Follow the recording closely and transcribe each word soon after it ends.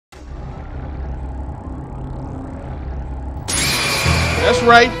That's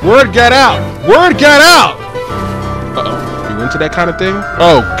right. Word got out. Word got out. Uh-oh. You into that kind of thing?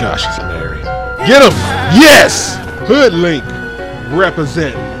 Oh, gosh, he's in the area. Get him. Yes. Hood Link.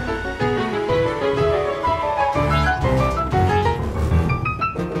 Represent.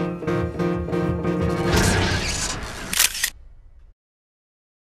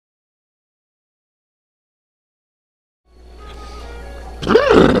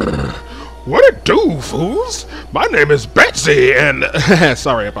 What it do, fools? My name is Betsy, and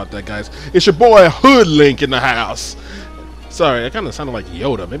sorry about that, guys. It's your boy Hood Link in the house. Sorry, I kind of sounded like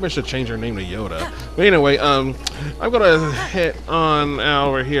Yoda. Maybe I should change her name to Yoda. But anyway, I'm gonna head on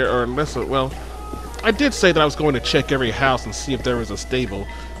over here, or unless, well, I did say that I was going to check every house and see if there was a stable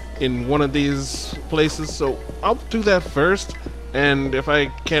in one of these places. So I'll do that first, and if I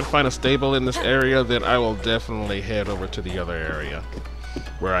can't find a stable in this area, then I will definitely head over to the other area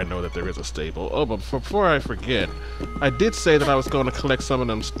where I know that there is a stable. Oh, but before I forget, I did say that I was going to collect some of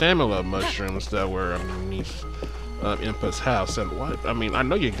them stamina mushrooms that were underneath Impa's house. And what? I mean, I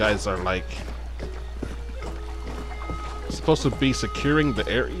know you guys are like supposed to be securing the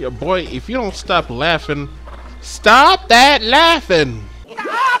area. Boy, if you don't stop laughing, stop that laughing!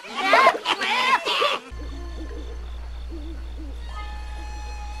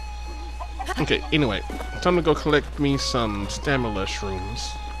 Okay, anyway, time to go collect me some stamina shrooms.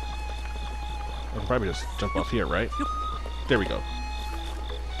 I can probably just jump off here, right? There we go.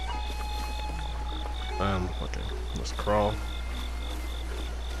 Okay, let's crawl.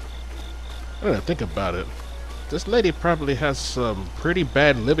 I don't know, think about it. This lady probably has some pretty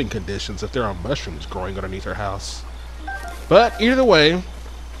bad living conditions if there are mushrooms growing underneath her house. But either way,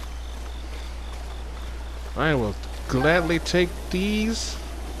 I will gladly take these,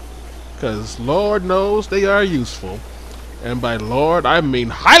 because Lord knows they are useful. And by Lord, I mean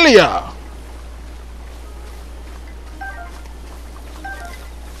Hylia!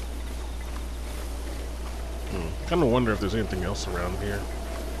 Kind of wonder if there's anything else around here.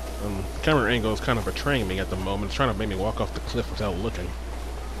 Camera angle is kind of betraying me at the moment. It's trying to make me walk off the cliff without looking.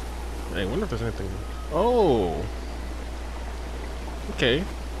 Hey, wonder if there's anything. Oh! Okay.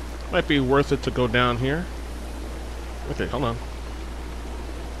 Might be worth it to go down here. Okay, hold on.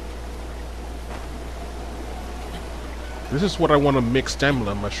 This is what I want to mix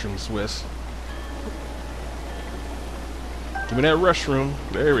stamina mushrooms with. Give me that mushroom.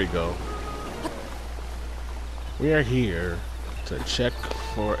 There we go. We are here to check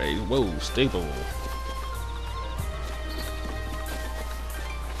for a stable.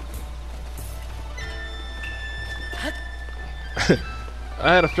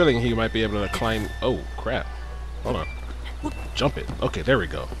 I had a feeling he might be able to climb. Oh crap! Hold on. Jump it. Okay, there we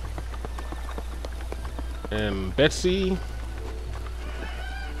go. And Betsy,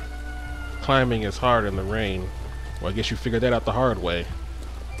 climbing is hard in the rain. Well, I guess you figured that out the hard way.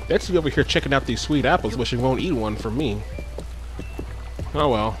 Betsy over here checking out these sweet apples, but she won't eat one for me. Oh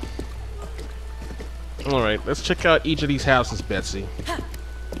well. Alright, let's check out each of these houses, Betsy.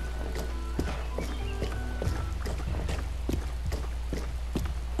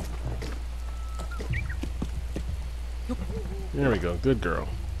 There we go, good girl.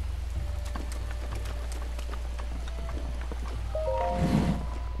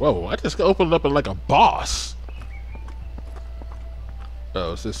 Whoa, I just opened up like a boss.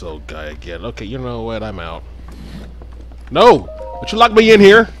 Oh, it's this old guy again. Okay, you know what? I'm out. No! But you lock me in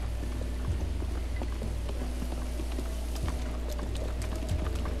here!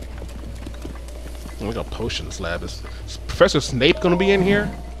 Oh, we got potions lab. Is Professor Snape gonna be in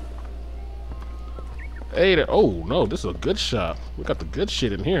here? Hey there. Oh, no, this is a good shop. We got the good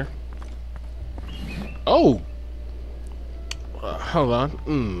shit in here. Oh! Hold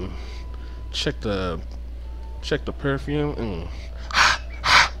on. Check the perfume.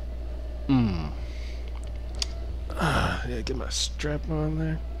 Yeah, get my strap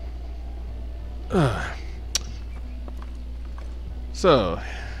on there. So,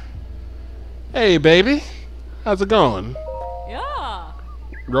 hey baby, how's it going? Yeah.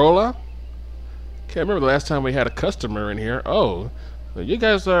 Rolla? Can't remember the last time we had a customer in here. Oh, well, you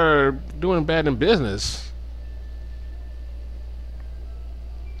guys are doing bad in business.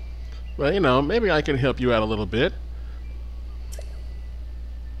 Well, you know, maybe I can help you out a little bit.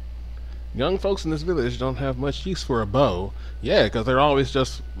 Young folks in this village don't have much use for a bow. Yeah, because they're always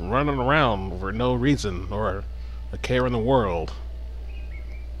just running around for no reason or a care in the world.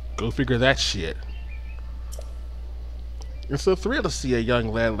 Go figure that shit. It's a thrill to see a young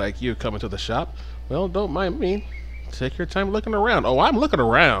lad like you come into the shop. Well, don't mind me. Take your time looking around. Oh, I'm looking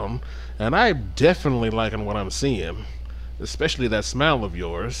around, and I'm definitely liking what I'm seeing. Especially that smile of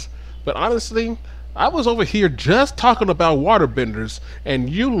yours. But honestly, I was over here just talking about waterbenders, and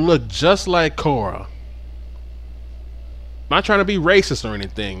you look just like Korra. Not trying to be racist or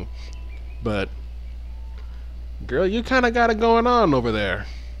anything, but girl, you kind of got it going on over there.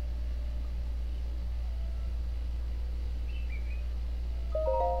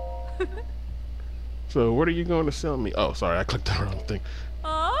 So what are you going to sell me? Oh, sorry, I clicked the wrong thing.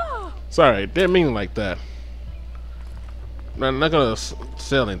 Oh. Sorry, didn't mean like that. I'm not gonna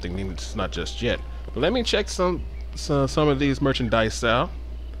sell anything, it's not just yet. But let me check some of these merchandise out.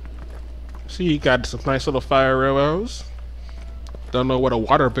 See, you got some nice little fire arrows. Don't know what a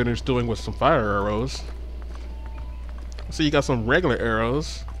waterbender's doing with some fire arrows. See, you got some regular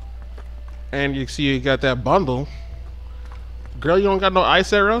arrows, and you see you got that bundle. Girl, you don't got no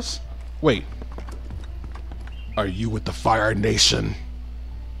ice arrows? Wait. Are you with the Fire Nation?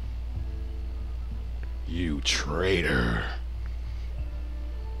 You traitor.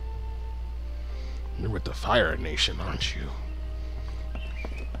 You're with the Fire Nation, aren't you?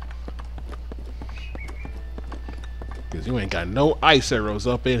 Because you ain't got no ice arrows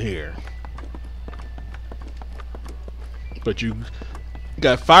up in here. But you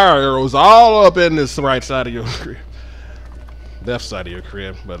got fire arrows all up in this right side of your crib. Left side of your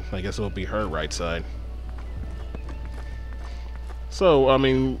crib, but I guess it'll be her right side. So, I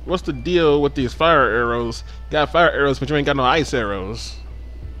mean, what's the deal with these fire arrows? You got fire arrows, but you ain't got no ice arrows.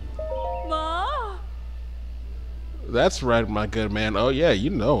 Ma. That's right, my good man. Oh, yeah, you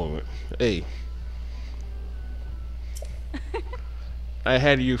know. Hey. I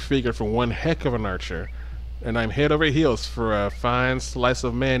had you figured for one heck of an archer. And I'm head over heels for a fine slice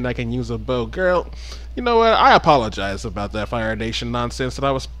of man that can use a bow. Girl, you know what? I apologize about that Fire Nation nonsense that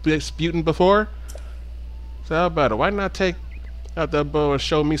I was spewing before. So how about it? Why not take out that bow and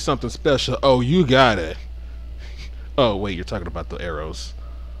show me something special? Oh, you got it. Oh, wait, you're talking about the arrows.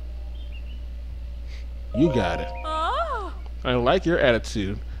 You got it. Oh. I like your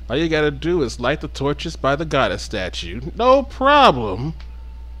attitude. All you gotta do is light the torches by the goddess statue. No problem.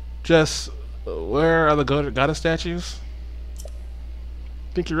 Just, where are the goddess statues?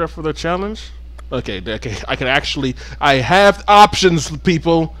 Think you're up for the challenge? Okay, I have options,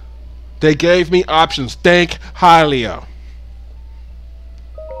 people. They gave me options. Thank Hylia.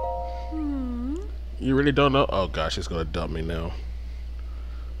 You really don't know? Oh gosh, it's gonna dump me now.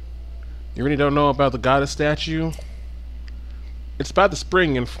 You really don't know about the goddess statue? It's by the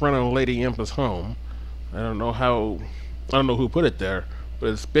spring in front of Lady Impa's home. I don't know who put it there, but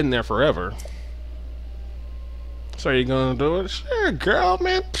it's been there forever. So are you gonna do it? Sure, girl,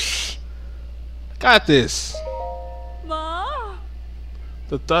 man. Psh, got this. Ma.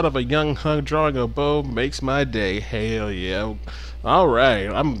 The thought of a young hunk drawing a bow makes my day. Hell yeah. Alright,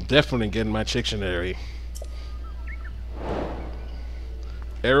 I'm definitely getting my Chictionary.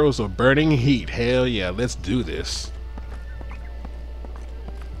 Arrows of burning heat. Hell yeah, let's do this.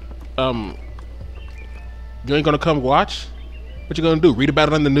 You ain't gonna come watch? What you gonna do? Read about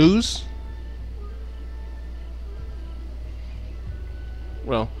it on the news?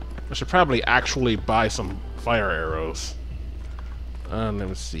 Well, I should probably actually buy some fire arrows. Let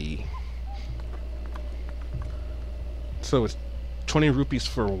me see. So it's 20 rupees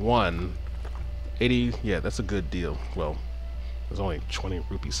for one. 80, yeah, that's a good deal. Well, there's only 20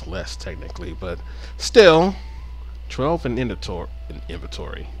 rupees less technically, but still 12 in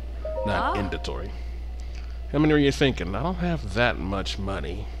inventory. Not inventory. How many are you thinking? I don't have that much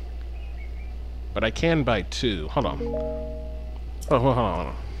money. But I can buy two. Hold on. Oh, hold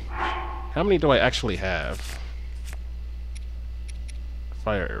on. How many do I actually have?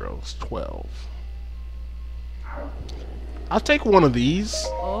 Fire arrows, 12. I'll take one of these.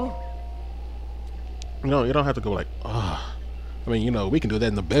 Oh. No, you don't have to go like, ah. I mean, you know, we can do that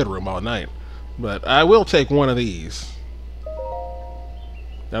in the bedroom all night. But I will take one of these.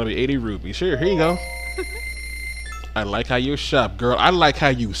 That'll be 80 rupees. Sure, here you go. I like how you shop, girl. I like how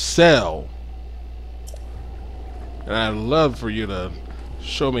you sell. And I'd love for you to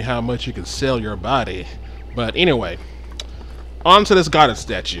show me how much you can sell your body. But anyway, on to this goddess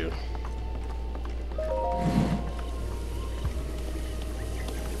statue.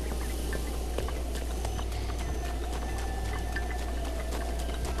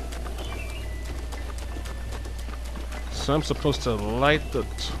 So I'm supposed to light the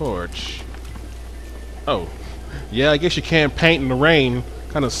torch. Oh, yeah, I guess you can't paint in the rain.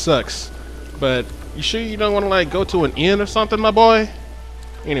 Kind of sucks. But you sure you don't want to like go to an inn or something, my boy?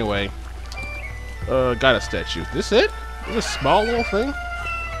 Anyway, goddess statue. This it? This small little thing?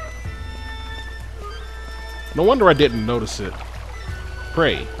 No wonder I didn't notice it.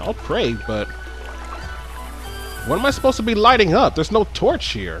 Pray. I'll pray, but what am I supposed to be lighting up? There's no torch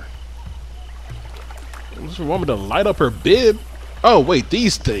here. Does she want me to light up her bib? Oh, wait,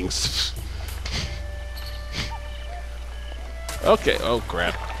 these things. Okay, oh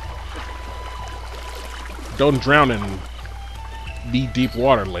crap. Don't drown in knee-deep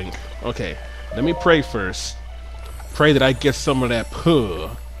water, Link. Okay, let me pray first. Pray that I get some of that puh.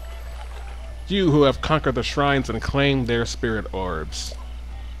 You who have conquered the shrines and claimed their spirit orbs.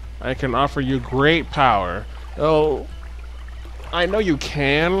 I can offer you great power. Oh, I know you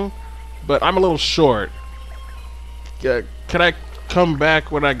can, but I'm a little short. Can I come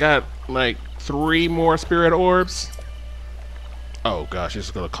back when I got, like, 3 more spirit orbs? Oh gosh,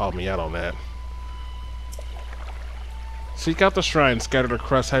 she's gonna call me out on that. Seek out the shrines scattered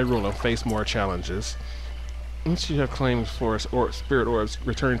across Hyrule and face more challenges. Once you have claimed for spirit orbs,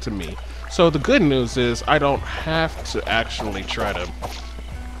 return to me. So the good news is I don't have to actually try to...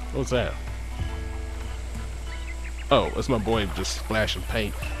 What's that? Oh, it's my boy just splashing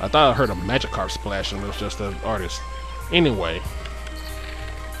paint. I thought I heard a Magikarp splashing, but it was just an artist. Anyway.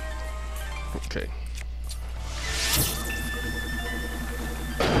 Okay.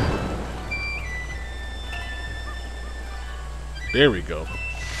 There we go.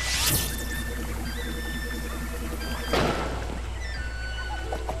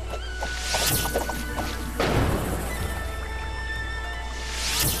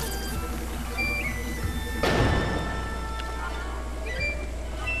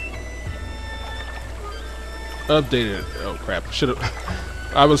 Updated. Oh crap. Should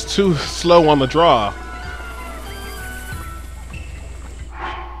have. I was too slow on the draw.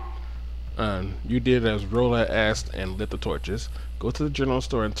 You did as Rolla asked and lit the torches. Go to the general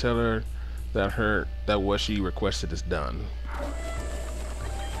store and tell her that what she requested is done.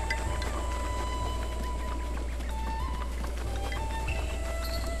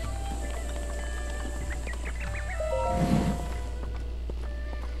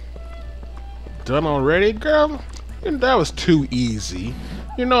 Done already, girl? And that was too easy.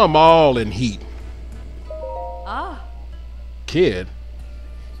 You know I'm all in heat. Ah. Kid?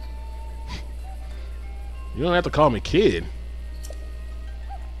 You don't have to call me kid.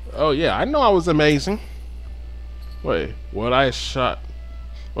 Oh yeah, I know I was amazing. Wait, what I shot...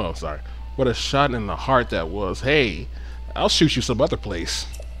 Oh, sorry. What a shot in the heart that was. Hey, I'll shoot you some other place.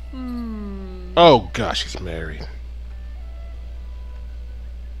 Oh gosh, he's married.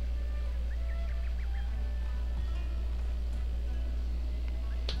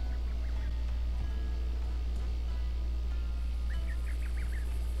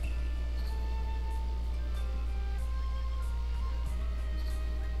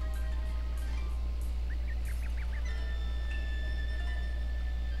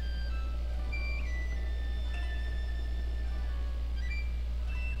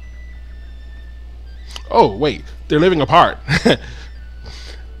 Oh, wait, they're living apart.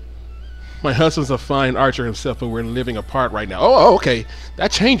 My husband's a fine archer himself, but we're living apart right now. Oh, okay,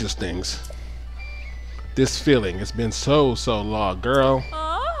 that changes things. This feeling, it's been so long, girl.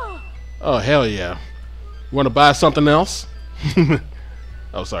 Oh. Oh, hell yeah. You want to buy something else?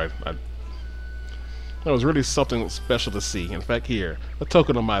 Oh, sorry. That was really something special to see. In fact, here, a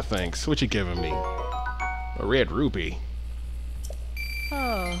token of my thanks. What you giving me? A red rupee.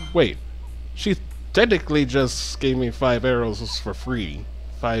 Oh. Wait, she technically just gave me 5 arrows for free.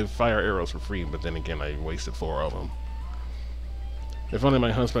 5 fire arrows for free, but then again I wasted 4 of them. If only my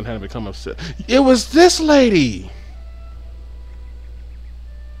husband hadn't become upset. It was this lady!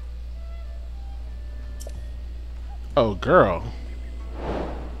 Oh, girl.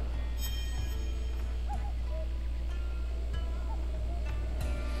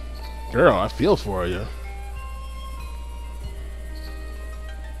 Girl, I feel for you.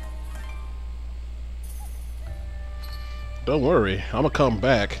 Don't worry, I'm gonna come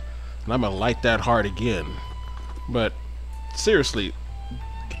back and I'm gonna light that heart again. But seriously,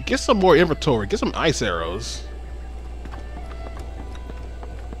 get some more inventory, get some ice arrows.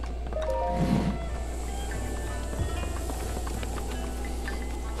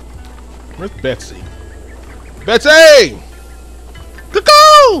 Where's Betsy? Betsy!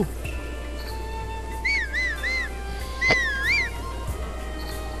 Cuckoo!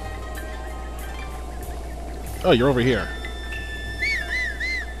 Oh, you're over here.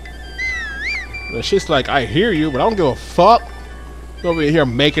 And she's like, I hear you, but I don't give a fuck. You're over here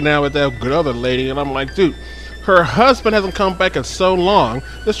making out with that good other lady, and I'm like, dude, her husband hasn't come back in so long.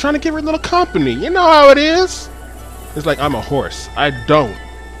 Just trying to give her a little company. You know how it is. It's like I'm a horse. I don't.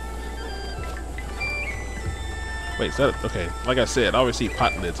 Wait, is that okay? Like I said, I always see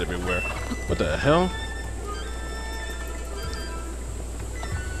pot lids everywhere. What the hell?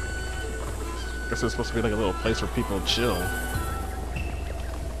 Guess it's supposed to be like a little place where people chill.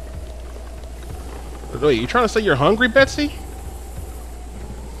 Wait, you trying to say you're hungry, Betsy?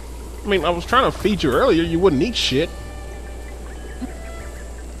 I mean, I was trying to feed you earlier. You wouldn't eat shit.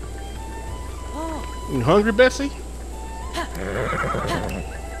 You hungry, Betsy?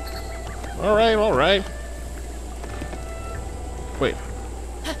 Alright, alright. Wait.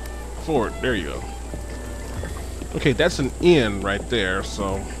 Forward. There you go. Okay, that's an inn right there,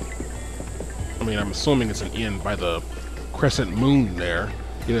 so... I mean, I'm assuming it's an inn by the crescent moon there.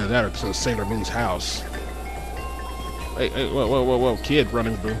 Either that or it's Sailor Moon's house. Hey, whoa, kid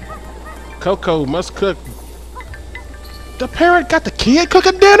running through. Coco must cook. The parent got the kid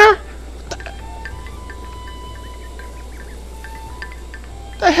cooking dinner?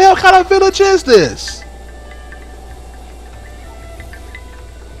 The hell kind of village is this?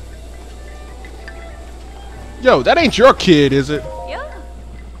 Yo, that ain't your kid, is it? Yeah.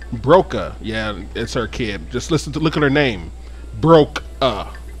 Broca. Yeah, it's her kid. Just look at her name. Broca.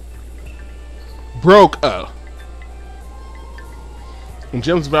 And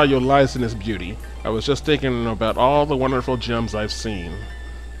Gem's value lies in its beauty. I was just thinking about all the wonderful gems I've seen.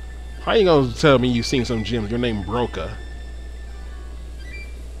 How you gonna tell me you've seen some gems? Your name Broca.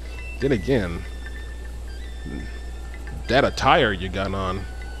 Then again, that attire you got on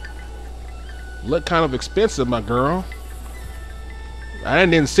look kind of expensive, my girl. I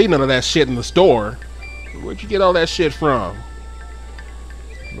didn't see none of that shit in the store. Where'd you get all that shit from?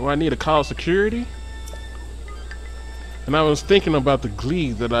 Do I need to call security? And I was thinking about the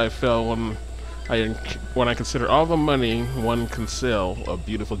glee that I felt when I consider all the money one can sell a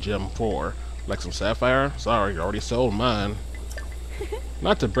beautiful gem for. Like some sapphire? Sorry, you already sold mine.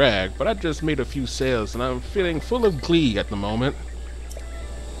 Not to brag, but I just made a few sales and I'm feeling full of glee at the moment.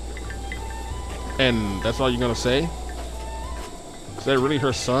 And that's all you're gonna say? Is that really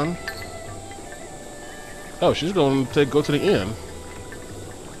her son? Oh, she's going to go to the inn.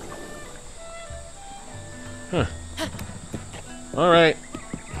 Huh. Alright.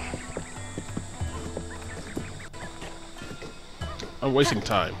 I'm wasting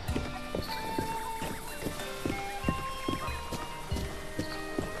time.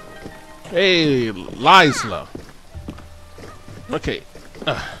 Hey, Lysla. Okay.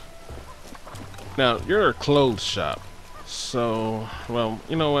 Now, you're a clothes shop. So, well,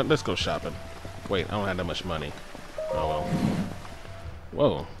 you know what? Let's go shopping. Wait, I don't have that much money. Oh, well.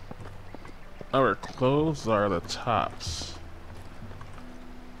 Whoa. Our clothes are the tops.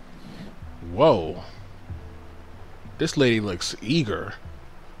 Whoa. This lady looks eager.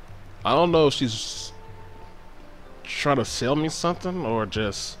 I don't know if she's trying to sell me something or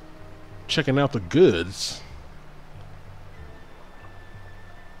just checking out the goods.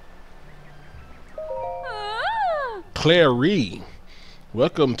 Clary,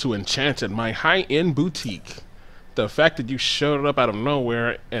 welcome to Enchanted, my high-end boutique. The fact that you showed up out of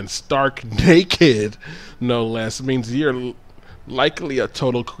nowhere and stark naked, no less, means you're likely a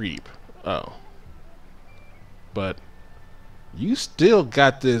total creep. Oh. But you still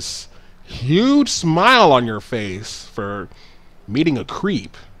got this huge smile on your face for meeting a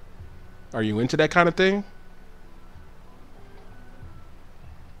creep. Are you into that kind of thing?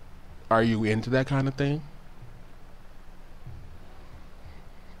 Are you into that kind of thing?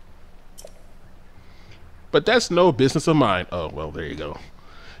 But that's no business of mine. Oh, well, there you go.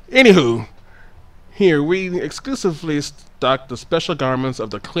 Anywho, here we exclusively stock the special garments of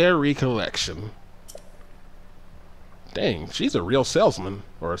the Clary collection. Dang, she's a real salesman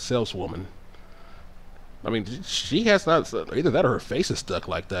or a saleswoman. I mean, she has not, either that or her face is stuck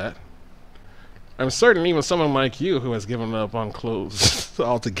like that. I'm certain even someone like you who has given up on clothes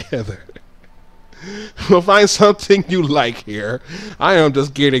altogether will find something you like here. I am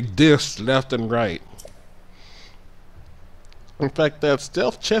just getting dissed left and right. In fact, that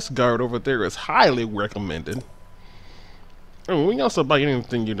stealth chest guard over there is highly recommended. And we can also buy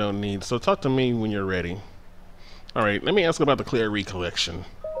anything you don't need, so talk to me when you're ready. Alright, let me ask about the Clary collection.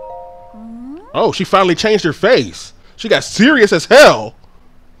 Oh, she finally changed her face! She got serious as hell!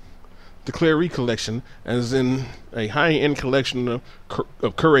 The Clary collection, as in a high-end collection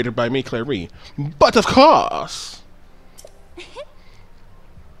curated by me, Clary. But of course!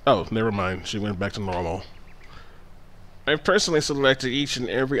 Oh, never mind. She went back to normal. I've personally selected each and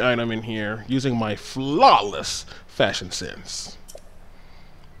every item in here using my flawless fashion sense.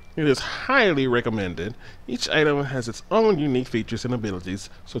 It is highly recommended. Each item has its own unique features and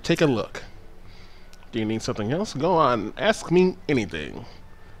abilities, so take a look. Do you need something else? Go on, ask me anything.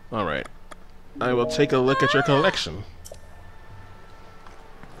 Alright, I will take a look at your collection.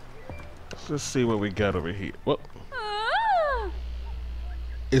 Let's see what we got over here. Whoa.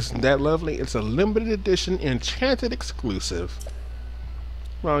 Isn't that lovely? It's a limited edition Enchanted exclusive.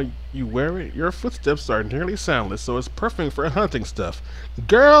 While you wear it, your footsteps are nearly soundless, so it's perfect for hunting stuff.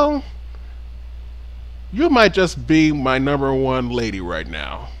 Girl, you might just be my #1 lady right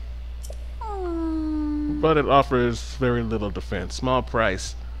now. But it offers very little defense. Small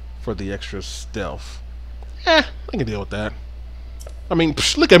price for the extra stealth. I can deal with that. I mean,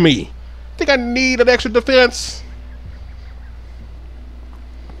 psh, look at me. Think I need an extra defense?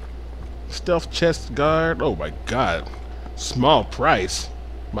 Stealth chest guard. Oh my god. Small price.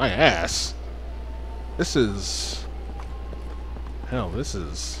 My ass. This is... Hell, this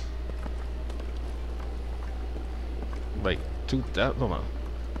is... like 2,000... Hold on.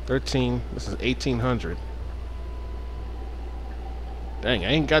 13... This is 1,800. Dang, I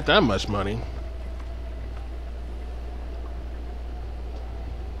ain't got that much money.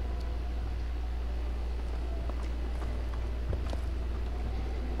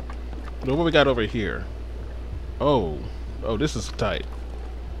 What we got over here? Oh, this is tight.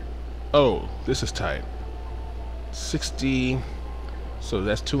 Oh, this is tight. 60. So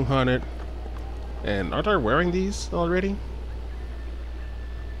that's 200. And aren't I wearing these already?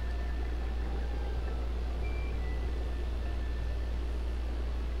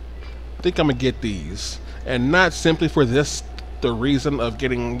 I think I'm gonna get these, and not simply for the reason of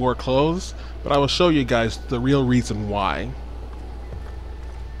getting more clothes, but I will show you guys the real reason why.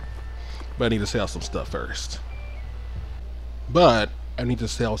 But I need to sell some stuff first.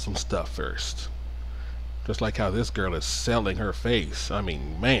 Just like how this girl is selling her face. I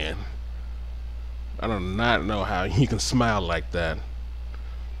mean, man, I do not know how you can smile like that.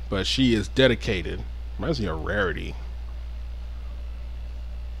 But she is dedicated. Reminds me of Rarity.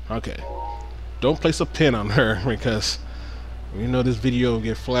 Okay. Don't place a pin on her because you know this video will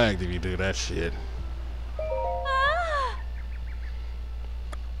get flagged if you do that shit.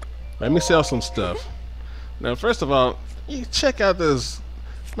 Let me sell some stuff. Now, first of all, you check out this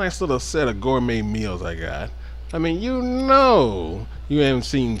nice little set of gourmet meals I got. I mean, you know you haven't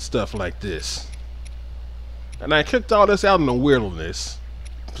seen stuff like this. And I cooked all this out in the wilderness.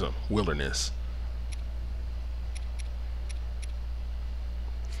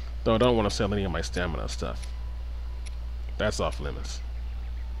 Though I don't want to sell any of my stamina stuff. That's off limits.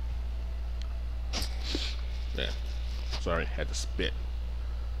 Yeah. Sorry, had to spit.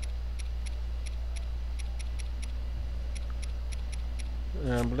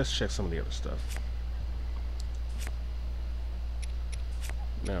 But let's check some of the other stuff.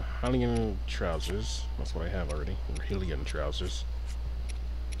 Now, Hylian trousers. That's what I have already. Hylian trousers.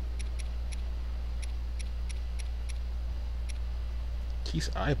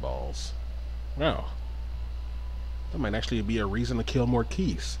 Keith's eyeballs. Wow. That might actually be a reason to kill more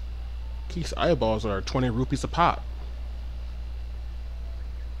Keiths. Keith's eyeballs are 20 rupees a pop.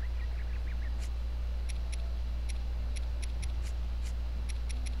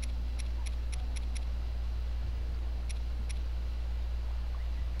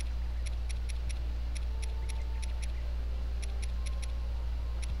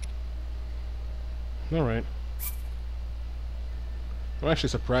 Alright. I'm actually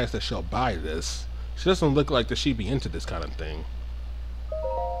surprised that she'll buy this. She doesn't look like that she'd be into this kind of thing.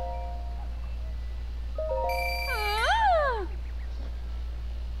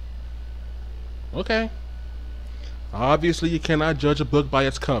 Okay. Obviously you cannot judge a book by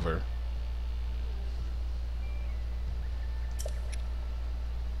its cover.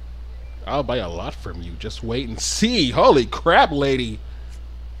 I'll buy a lot from you. Just wait and see. Holy crap, lady.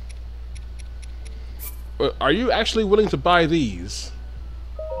 Are you actually willing to buy these?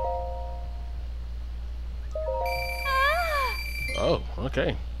 Oh,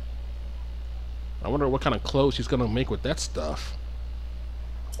 okay. I wonder what kind of clothes she's gonna make with that stuff.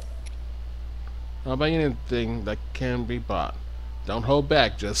 I'll buy anything that can be bought. Don't hold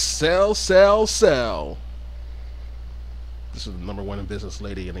back. Just sell, sell, sell. This is the #1 business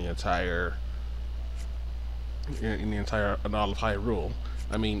lady in the entire in all of Hyrule.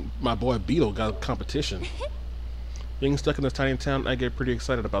 I mean, my boy Beetle got competition. Being stuck in this tiny town, I get pretty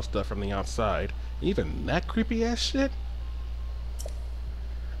excited about stuff from the outside. Even that creepy ass shit?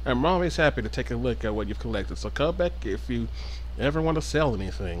 I'm always happy to take a look at what you've collected, so come back if you ever want to sell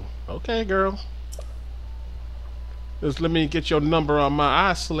anything. Okay, girl. Just let me get your number on my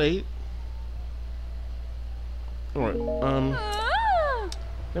eye slate. Alright,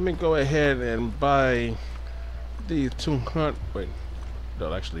 let me go ahead and buy these 200. Wait.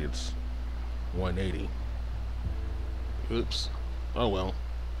 No, actually it's 180. Oops. Oh well.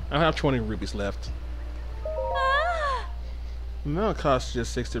 I have 20 rupees left. Now it costs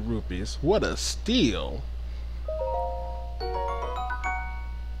just 60 rupees. What a steal!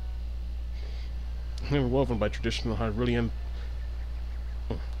 Woven by traditional Hyrulean.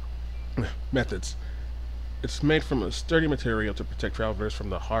 Methods. It's made from a sturdy material to protect travelers from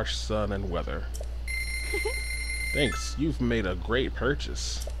the harsh sun and weather. Thanks, you've made a great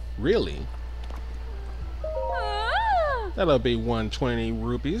purchase. Really? Ah. That'll be 120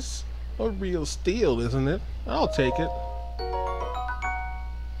 rupees. A real steal, isn't it? I'll take it.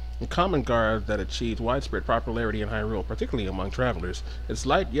 A common guard that achieved widespread popularity in Hyrule, particularly among travelers. Its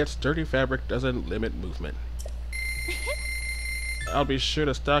light yet sturdy fabric doesn't limit movement. I'll be sure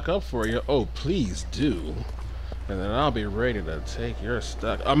to stock up for you. Oh, please do. And then I'll be ready to take your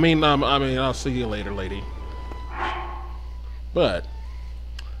stock. I mean, I'll see you later, lady. But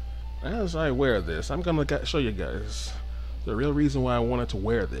as I wear this, I'm gonna show you guys the real reason why I wanted to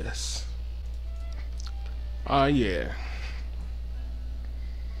wear this. Yeah.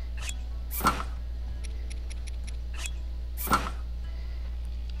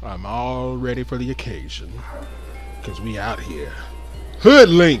 I'm all ready for the occasion, cause we out here. Hood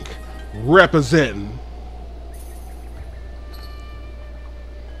Link representing.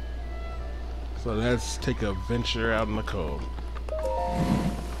 So let's take a venture out in the cold.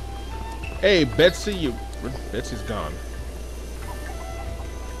 Hey, Betsy, Betsy's gone.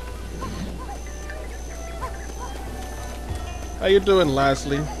 How you doing,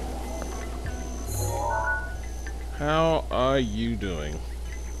 Lastly? How are you doing?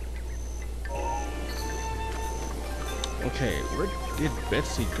 Okay, where did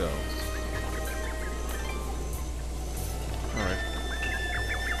Betsy go? Alright.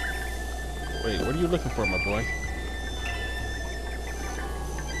 Wait, what are you looking for, my boy?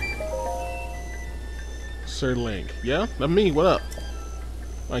 Sir Link. Yeah? That's me, what up?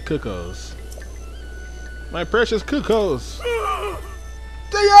 My cuckoos. My precious cuckoos!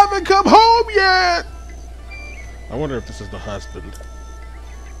 They haven't come home yet! I wonder if this is the husband.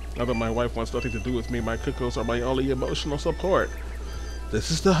 Now that my wife wants nothing to do with me, my cuckoos are my only emotional support. This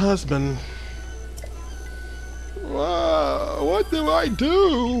is the husband. What do I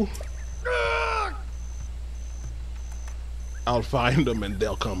do? I'll find them and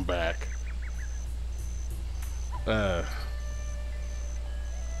they'll come back. I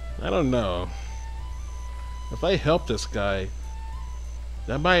don't know. If I help this guy,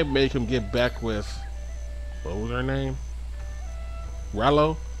 that might make him get back with... What was her name?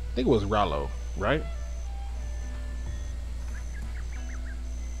 Rollo? I think it was Rollo, right?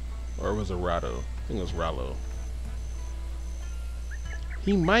 Or was it Rado? I think it was Rollo.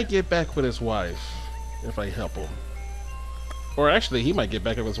 He might get back with his wife if I help him. Or actually, he might get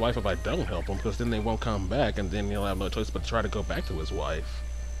back with his wife if I don't help him, because then they won't come back, and then he'll have no choice but to try to go back to his wife.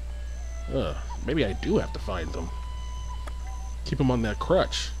 Maybe I do have to find them. Keep him on that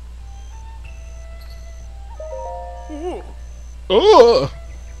crutch. Oh!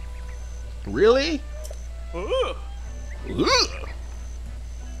 Really? Ugh.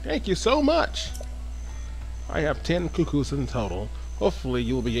 Thank you so much. I have 10 cuckoos in total. Hopefully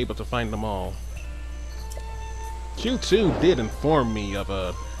you'll be able to find them all. Q2 did inform me of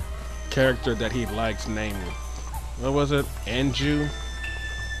a character that he likes named... What was it? Anju?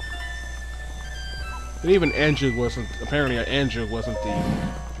 But even Anju wasn't... Apparently Anju wasn't the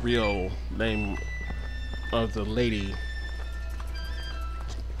real name of the lady.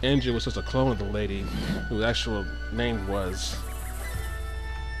 Anju was just a clone of the lady whose actual name was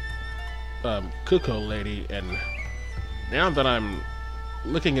Cuckoo Lady, and now that I'm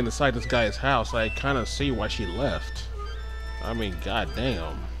looking inside this guy's house, I kind of see why she left. I mean,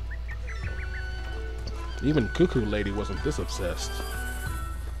 goddamn. Even Cuckoo Lady wasn't this obsessed.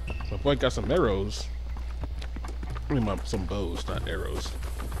 My boy got some arrows. I mean, some bows, not arrows.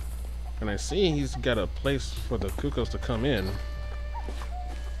 And I see he's got a place for the cuckoos to come in.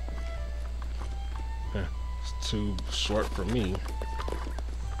 It's too short for me.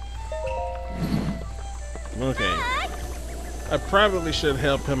 Okay. I probably should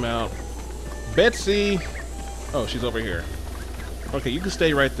help him out. Betsy! Oh, she's over here. Okay, you can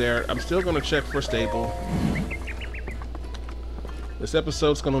stay right there. I'm still gonna check for stable. This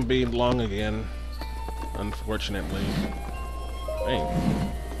episode's gonna be long again, unfortunately.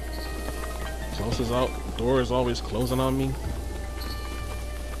 Dang. Closes out. Door is always closing on me.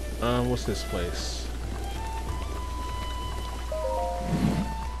 What's this place?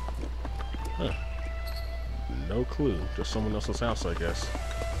 Huh. No clue. Just someone else's house, I guess.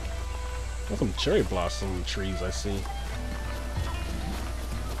 There's some cherry blossom trees I see.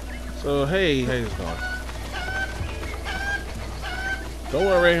 So, hey, how's it going? Don't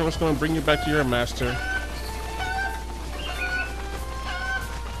worry, I'm just gonna bring you back to your master.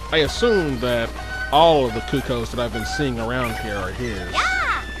 I assume that all of the cuckoos that I've been seeing around here are his.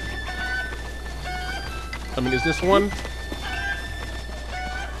 Yeah! I mean, is this one?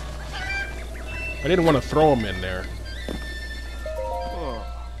 I didn't want to throw him in there.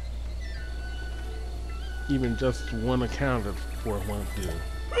 Even just one accounted for won't do.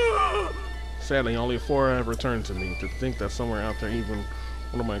 Sadly, only 4 have returned to me. To think that somewhere out there, even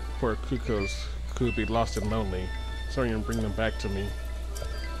one of my poor cuckoos could be lost and lonely. Sorry, and bring them back to me.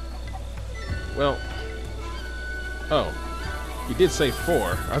 Well, oh, you did say 4.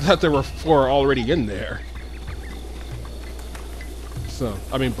 I thought there were 4 already in there. So,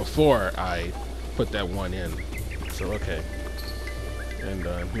 I mean, before I put that one in. So, okay. And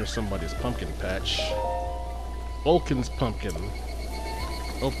here's somebody's pumpkin patch. Olkin's pumpkin.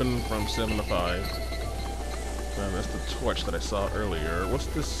 Open from 7 to 5. And that's the torch that I saw earlier. What's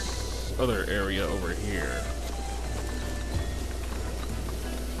this other area over here?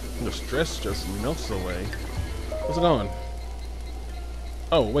 The stress just melts away. What's it going?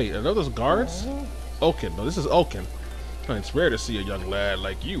 Oh, wait, are those guards? Olkin. No, this is Olkin. It's rare to see a young lad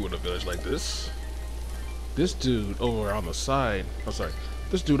like you in a village like this. This dude over on the side, I'm sorry,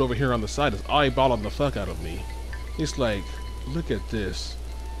 this dude over here on the side is eyeballing the fuck out of me. He's like, look at this.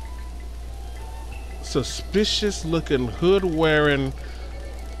 Suspicious looking, hood wearing,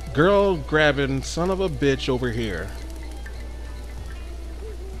 girl grabbing son of a bitch over here.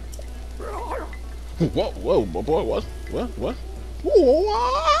 Whoa, whoa, my boy, what? What?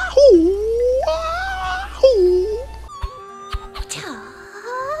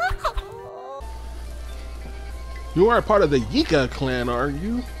 You are a part of the Yika clan, are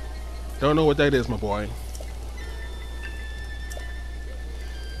you? Don't know what that is, my boy.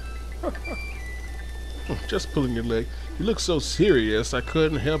 Just pulling your leg. You look so serious, I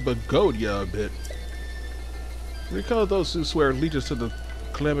couldn't help but goad you a bit. Recall those who swear allegiance to the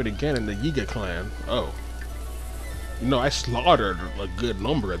Calamity Ganon and the Yiga clan. Oh. You know, I slaughtered a good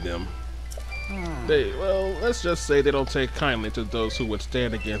number of them. Well, let's just say they don't take kindly to those who would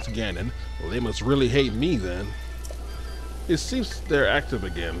stand against Ganon. Well, they must really hate me then. It seems they're active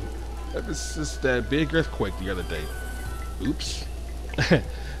again. Ever since that big earthquake the other day. Oops.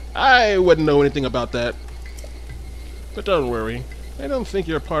 I wouldn't know anything about that. But don't worry. I don't think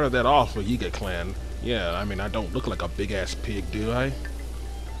you're part of that awful Yiga clan. Yeah, I mean, I don't look like a big-ass pig, do I?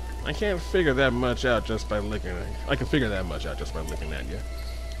 I can't figure that much out just by looking at you. I can figure that much out just by looking at you.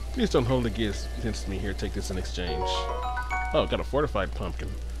 Please don't hold it against me here. Take this in exchange. Oh, got a fortified pumpkin.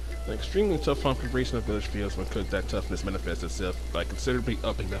 An extremely tough pumpkin raised in the village fields when cooked. That toughness manifests itself by considerably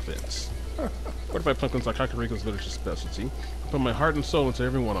upping the offense. Fortified pumpkins are Kakariko's village's specialty. I put my heart and soul into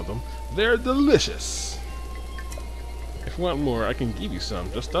every one of them. They're delicious. If you want more, I can give you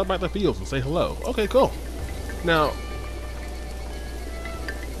some. Just stop by the fields and say hello. Okay, cool. Now,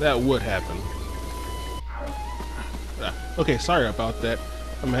 that would happen. Okay, sorry about that.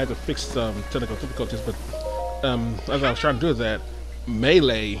 I'm gonna have to fix some technical difficulties, but as I was trying to do that,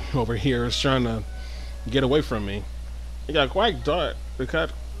 Melee over here is trying to get away from me. It got quite dark. It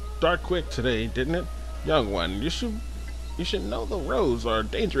got dark quick today, didn't it? Young one, you should know the roads are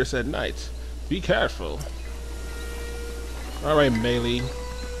dangerous at night. Be careful. Alright, Melee.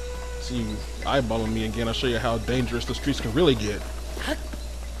 See you eyeballing me again. I'll show you how dangerous the streets can really get.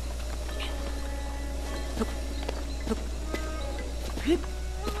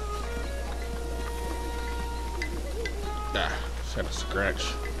 Just had a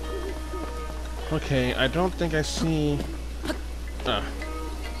scratch. Okay, I don't think I see... don't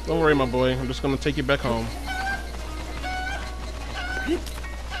worry, my boy. I'm just gonna take you back home.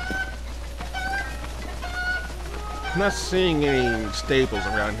 I'm not seeing any stables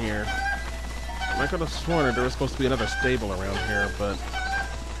around here. I could have sworn that there was supposed to be another stable around here, but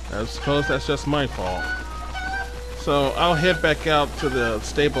I suppose that's just my fault. So I'll head back out to the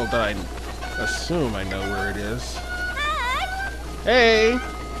stable that I assume I know where it is. Hey!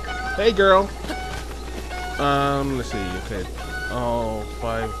 Hey, girl! Let's see, okay. All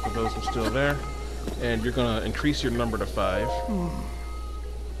 5 of those are still there. And you're gonna increase your number to 5.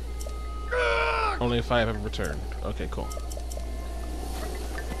 Only 5 have returned. Okay, cool.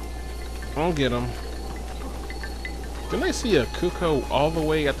 I'll get them. Didn't I see a cuckoo all the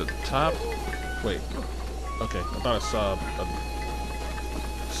way at the top? Wait. Okay, I thought I saw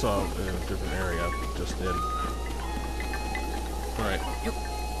in a different area just then. Alright.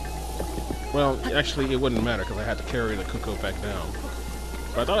 Well, actually, it wouldn't matter because I had to carry the cuckoo back down.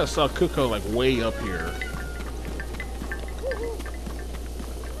 But I thought I saw cuckoo like way up here.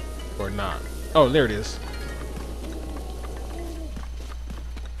 Or not. Oh, there it is.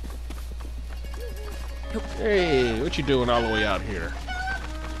 Hey, what you doing all the way out here?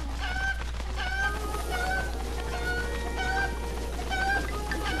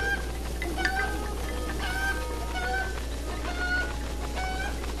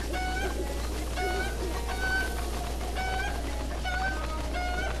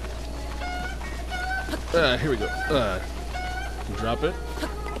 Here we go. Drop it.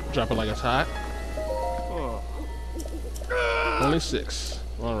 Drop it like it's hot. Only 6.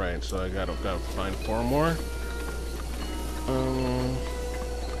 Alright, so I gotta find 4 more.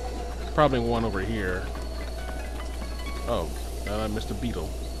 Probably one over here. Oh, I missed a beetle.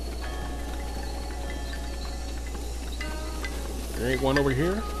 There ain't one over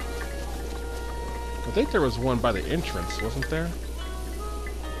here? I think there was one by the entrance, wasn't there?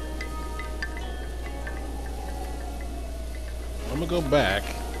 I'm gonna go back,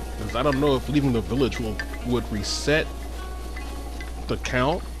 because I don't know if leaving the village would reset the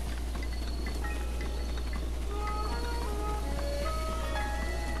count.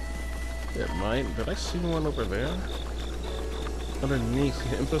 It might. Did I see one over there?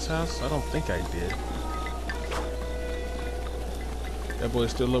 Underneath Impa's house? I don't think I did. That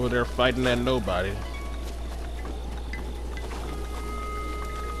boy's still over there fighting that nobody.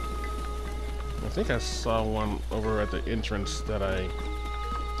 I think I saw one over at the entrance that I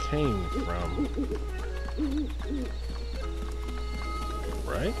came from.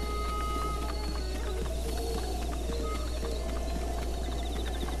 Right?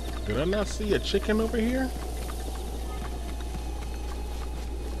 Did I not see a chicken over here?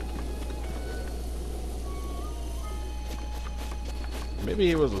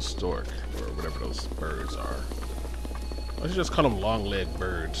 Maybe it was a stork, or whatever those birds are. I should just call them long-legged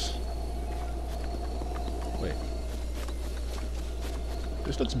birds. Wait.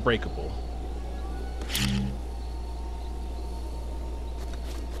 This looks breakable.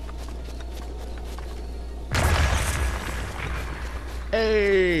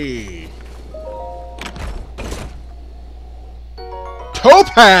 Hey!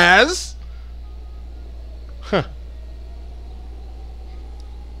 Topaz? Huh.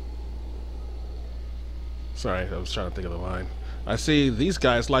 Sorry, I was trying to think of the line. I see these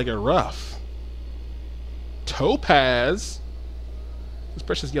guys like it rough. Topaz? This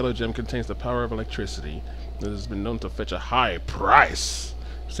precious yellow gem contains the power of electricity. It has been known to fetch a high price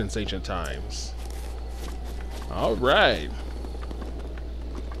since ancient times. Alright.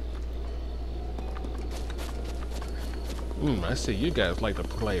 I see you guys like to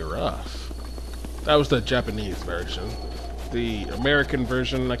play rough. That was the Japanese version. The American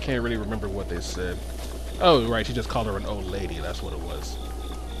version, I can't really remember what they said. Oh, right, she just called her an old lady, that's what it was.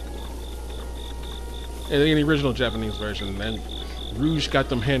 In the original Japanese version, then Rouge got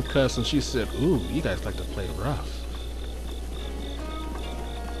them handcuffs and she said, ooh, you guys like to play rough.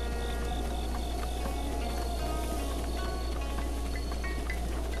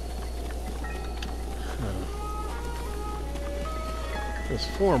 There's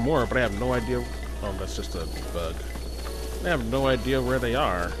 4 more, but I have no idea. Oh, that's just a bug. I have no idea where they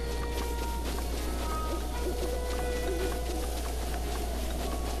are.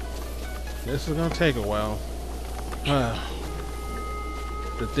 This is gonna take a while.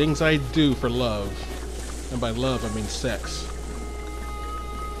 The things I do for love. And by love, I mean sex.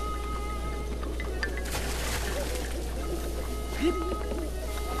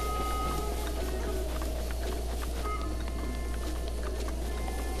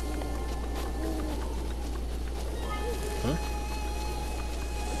 Huh?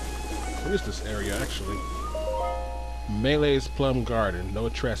 What is this area, actually? Melee's Plum Garden. No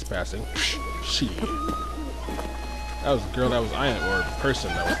trespassing. Shit. That was a girl that was eyeing, or a person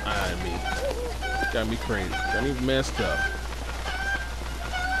that was eyeing me. Got me crazy. Got me messed up.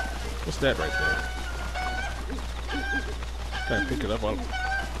 What's that right there? Can I pick it up on?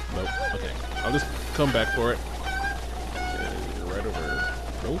 Nope. Okay. I'll just come back for it. Okay, right over.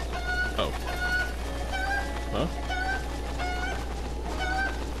 Nope. Oh. Huh?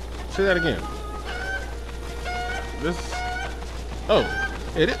 Say that again. This. Oh,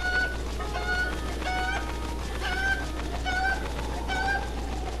 hit it.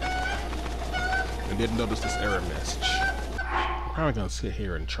 I didn't notice this error message. I'm probably gonna sit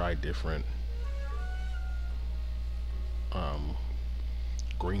here and try different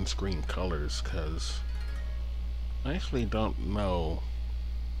green screen colors, because I actually don't know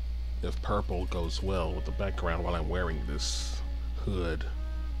if purple goes well with the background while I'm wearing this hood.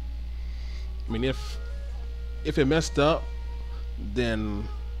 I mean, if it messed up, then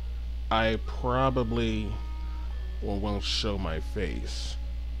I probably won't show my face.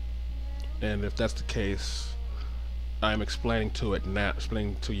 And if that's the case, I'm explaining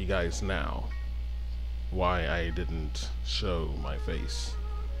to you guys now why I didn't show my face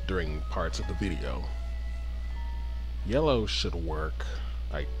during parts of the video. Yellow should work,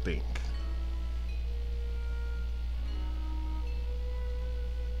 I think.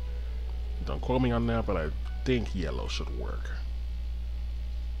 Don't quote me on that, but I think yellow should work.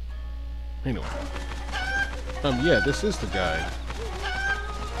 Anyway. Yeah, this is the guy.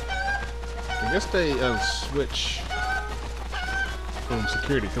 I guess they switch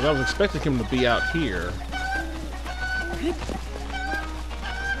security, because I was expecting him to be out here.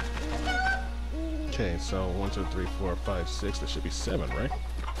 Okay, so 1, 2, 3, 4, 5, 6. There should be 7, right?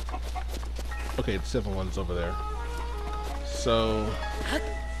 Okay, the 7 ones over there. So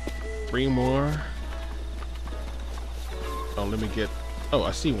 3 more. Oh, let me get. Oh,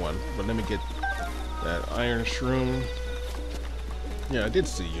 I see one, but let me get that iron shroom. Yeah, I did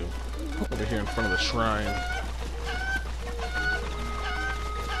see you over here in front of the shrine.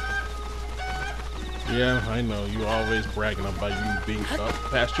 Yeah, I know, you always bragging about you being up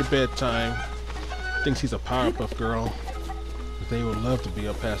past your bedtime. Thinks he's a Powerpuff Girl. They would love to be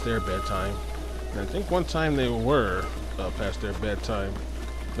up past their bedtime. And I think one time they were up past their bedtime.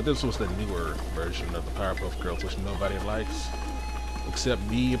 But this was the newer version of the Powerpuff Girls, which nobody likes. Except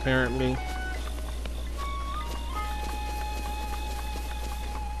me, apparently.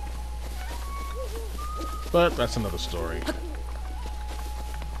 But that's another story.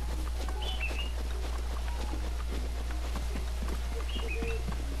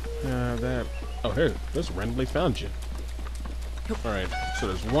 Oh, here, this randomly found you. Alright, so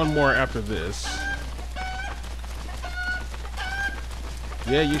there's one more after this.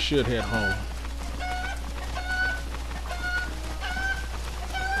 Yeah, you should head home.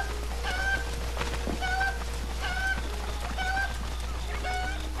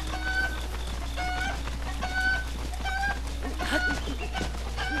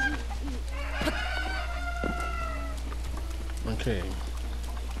 Okay.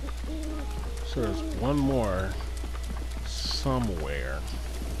 So there's one more somewhere.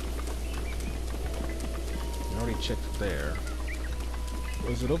 I already checked there.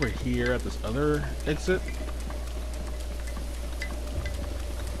 Was it over here at this other exit?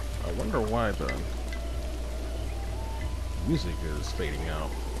 I wonder why the music is fading out.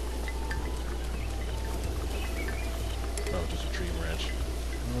 Oh, just a tree branch. I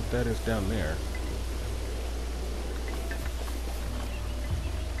don't know what that is down there.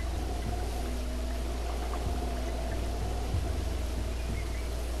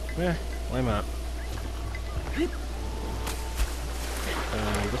 Eh, why not?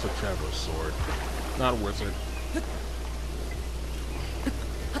 Just a traveler's sword. Not worth it.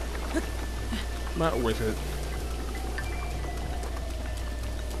 Not worth it.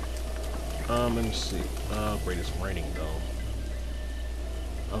 Let me see. Great, it's raining though.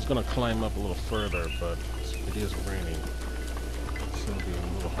 I was gonna climb up a little further, but it is raining. It's gonna be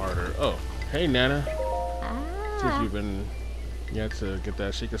a little harder. Oh, hey Nana. Since you've been to get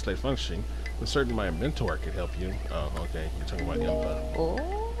that shaker slate functioning, I'm certain my mentor could help you. Oh, okay. You're talking about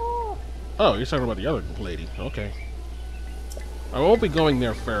Impa. Oh, you're talking about the other lady. Okay. I won't be going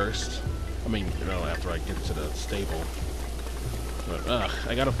there first. I mean, you know, after I get to the stable. But,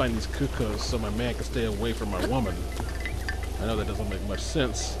 I gotta find these cuckoos so my man can stay away from my woman. I know that doesn't make much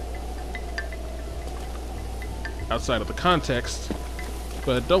sense outside of the context,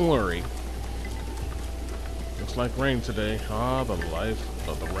 but don't worry. Looks like rain today. Ah, the life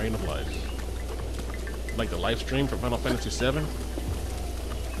of the rain of life. Like the live stream for Final Fantasy VII?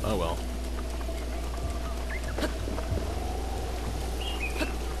 Oh well.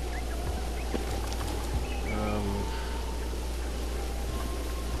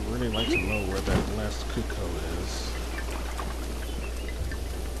 I'd really like to know where that last cuckoo is.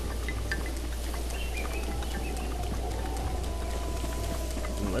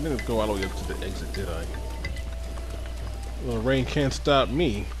 I didn't go all the way up to the exit, did I? Well, the rain can't stop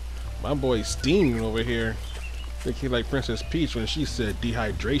me. My boy's steaming over here. Think he like Princess Peach when she said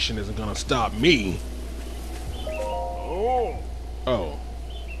dehydration isn't gonna stop me. Oh.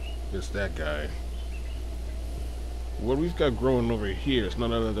 It's that guy. What we've got growing over here is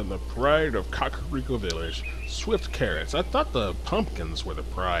none other than the pride of Kakariko Village. Swift carrots. I thought the pumpkins were the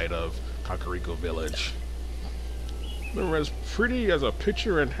pride of Kakariko Village. They're as pretty as a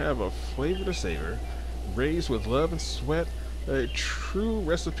picture and have a flavor to savor. Raised with love and sweat, a true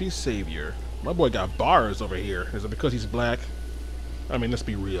recipe savior. My boy got bars over here. Is it because he's black? I mean, let's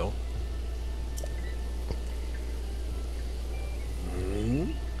be real.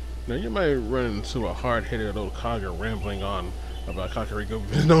 Now, you might run into a hard-headed old cogger rambling on about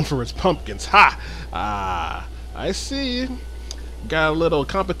Kakariko, known for its pumpkins. Ha! Ah, I see. Got a little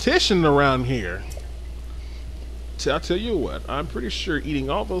competition around here. I'll tell you what, I'm pretty sure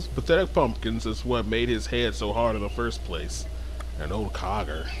eating all those pathetic pumpkins is what made his head so hard in the first place. An old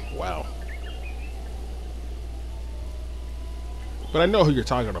cogger. Wow. But I know who you're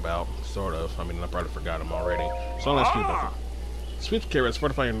talking about, sort of. I mean, I probably forgot him already. So I'll ask you about it. Sweet carrots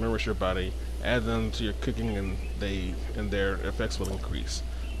fortify and nourish your body. Add them to your cooking and their effects will increase.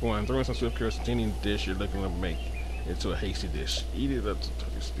 1. Throwing some swift curls to any dish you're looking to make into a hasty dish. Eat it up to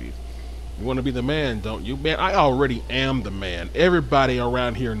top your speed. You want to be the man, don't you? Man, I already am the man. Everybody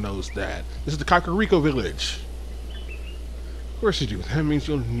around here knows that. This is the Kakariko village. Of course you do. That means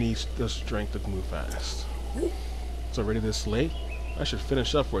you'll need the strength to move fast. It's already this late? I should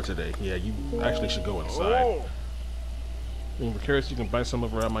finish up for today. Yeah, you actually should go inside. Being precarious, you can buy some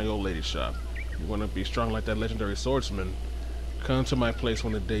over at my old lady's shop. You want to be strong like that legendary swordsman? Come to my place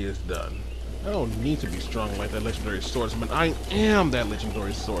when the day is done. I don't need to be strong like that legendary swordsman. I am that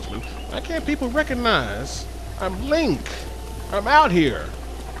legendary swordsman. Why can't people recognize? I'm Link. I'm out here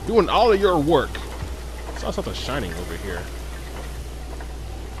doing all of your work. I saw something shining over here.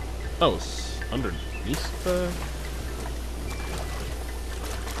 Oh, it's underneath the...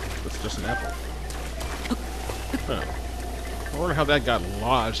 It's just an apple. Huh. I wonder how that got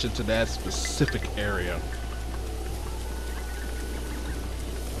lodged into that specific area.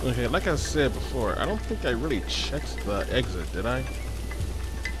 Okay, like I said before, I don't think I really checked the exit, did I?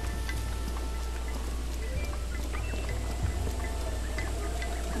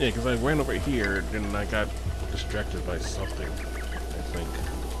 Yeah, because I ran over here, then I got distracted by something, I think.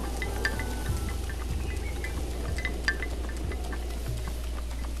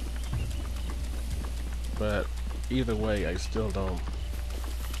 But either way, I still don't...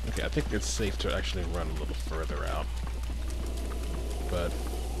 Okay, I think it's safe to actually run a little further out. But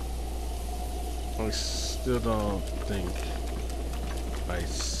I still don't think I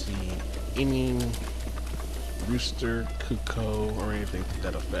see any rooster, cuckoo, or anything to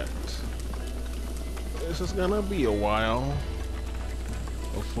that effect. This is gonna be a while.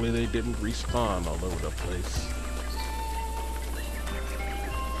 Hopefully they didn't respawn all over the place.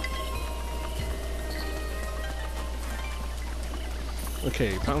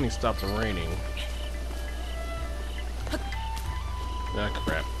 Okay, finally stopped raining. Ah,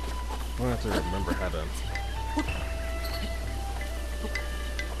 crap. I'm gonna have to remember how to...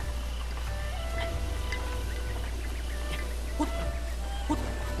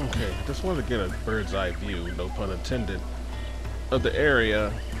 Okay, I just wanted to get a bird's eye view, no pun intended, of the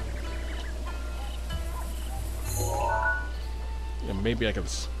area. And maybe I can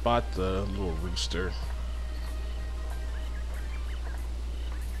spot the little rooster.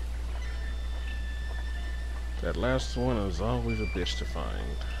 That last one is always a bitch to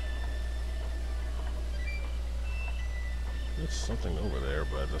find. There's something over there,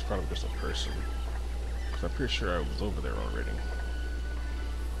 but that's probably just a person. 'Cause I'm pretty sure I was over there already.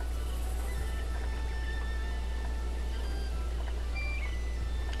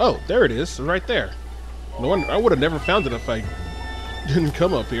 Oh, there it is, right there. No wonder I would have never found it if I didn't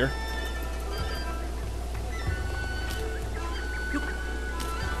come up here.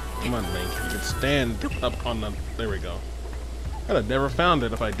 Come on, Link. You can stand up on the... There we go. I'd have never found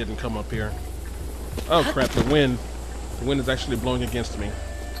it if I didn't come up here. Oh, crap. The wind. The wind is actually blowing against me.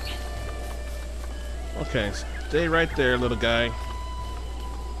 Okay. Stay right there, little guy.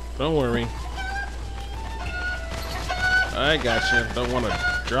 Don't worry. I got you. Don't want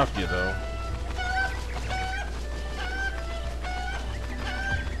to drop you, though.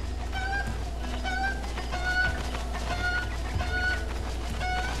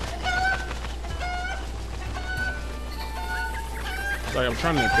 Sorry, I'm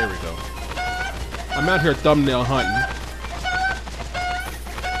trying to... There we go. I'm out here thumbnail hunting.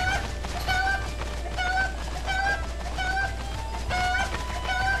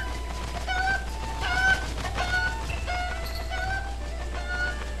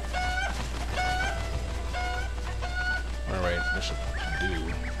 Alright, that should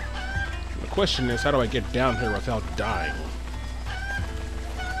do. The question is, how do I get down here without dying?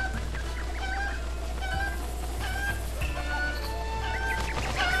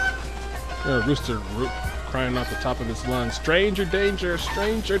 Rooster crying out the top of his lungs, stranger danger,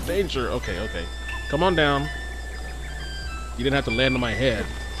 stranger danger. Okay, okay. Come on down. You didn't have to land on my head.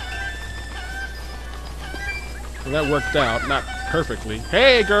 Well, that worked out. Not perfectly.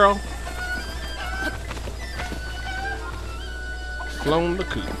 Hey, girl! Flown the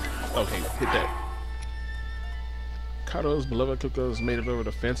coop. Okay, hit that. Kato's beloved cuckoos made it over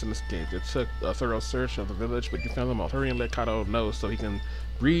the fence and escaped. It took a thorough search of the village, but you found them all. Hurry and let Kato know so he can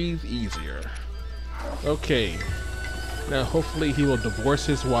breathe easier. Okay. Now hopefully he will divorce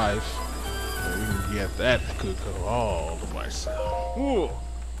his wife. And we can get that cuckoo all to myself. Ooh.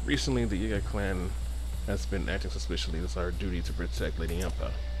 Recently the Yiga clan has been acting suspiciously. It's our duty to protect Lady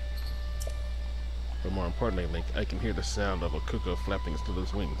Yampa. But more importantly, Link, I can hear the sound of a cuckoo flapping its little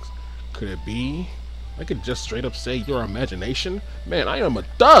wings. Could it be? I could just straight up say your imagination? Man, I am a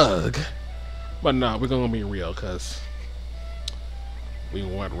thug! But no, we're gonna be real, cause we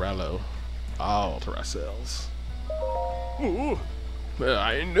want Rallo all to ourselves. Ooh,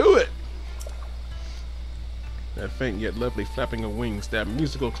 I knew it. That faint yet lovely flapping of wings, that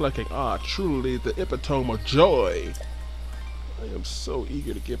musical clucking, truly the epitome of joy. I am so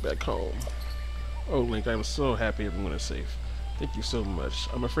eager to get back home. Oh, Link, I am so happy everyone is safe. Thank you so much.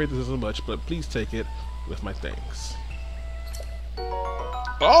 I'm afraid this isn't much, but please take it with my thanks.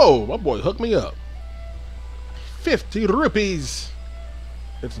 Oh, my boy hooked me up. 50 rupees!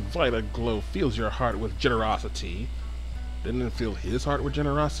 Its violet glow fills your heart with generosity. Didn't it fill his heart with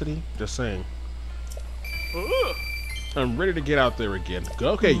generosity? Just saying. I'm ready to get out there again.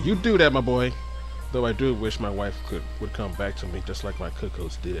 Okay, you do that, my boy. Though I do wish my wife would come back to me just like my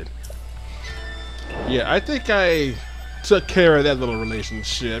cuckoos did. Yeah, I think I took care of that little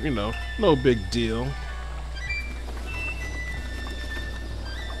relationship, you know, no big deal.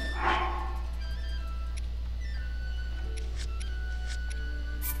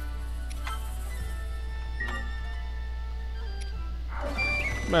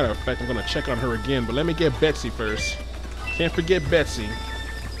 Matter of fact, I'm gonna check on her again, but let me get Betsy first. Can't forget Betsy.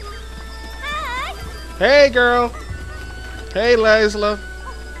 Hi. Hey, girl. Hey, Leslie.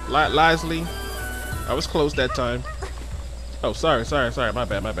 I was close that time. Oh, sorry. My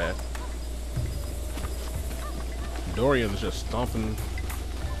bad. Dorian's just stomping.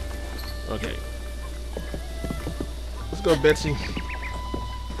 Okay. Let's go, Betsy.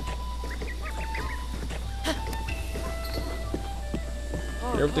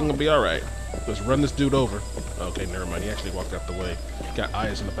 Everything will be alright. Let's run this dude over. Okay, never mind. He actually walked out the way. Got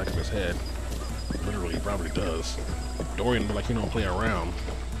eyes in the back of his head. Literally, he probably does. Dorian look like he don't play around.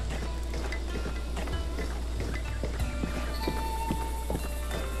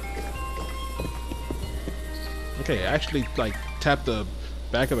 Okay, I actually like tapped the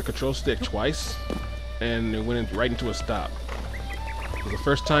back of the control stick twice, and it went right into a stop. The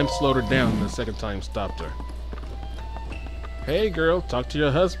first time slowed her down, and the second time stopped her. Hey girl, talk to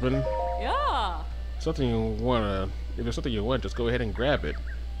your husband. Yeah. Something you wanna, if there's something you want, just go ahead and grab it.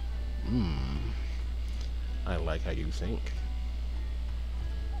 I like how you think.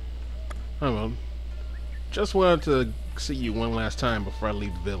 Oh well, just wanted to see you one last time before I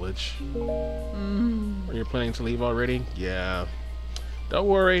leave the village. Are you planning to leave already? Yeah. Don't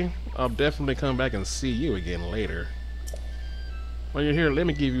worry, I'll definitely come back and see you again later. While you're here, let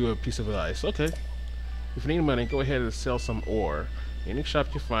me give you a piece of advice. Okay. If you need money, go ahead and sell some ore. Any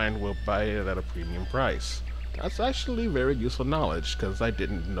shop you find will buy it at a premium price. That's actually very useful knowledge, because I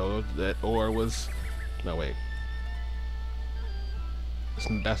didn't know that ore was... No, wait.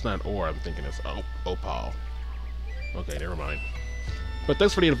 That's not ore, I'm thinking it's opal. Okay, never mind. But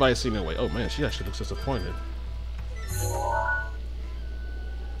thanks for the advice anyway. Oh man, she actually looks disappointed.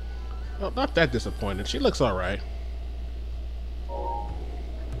 Well, not that disappointed. She looks alright.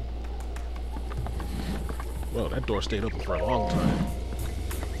 Well, that door stayed open for a long time.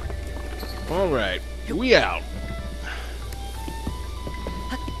 Alright, we out.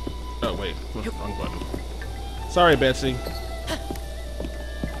 Oh, wait. Wrong button. Sorry, Betsy.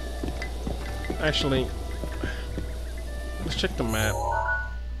 Actually, let's check the map.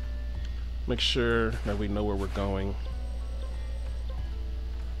 Make sure that we know where we're going.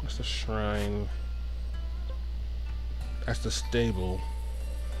 That's the shrine. That's the stable.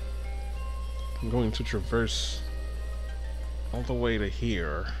 I'm going to traverse all the way to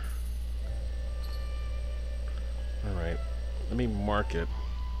here. Alright, let me mark it.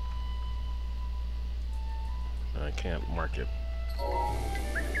 I can't mark it.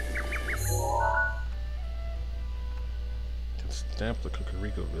 I can stamp the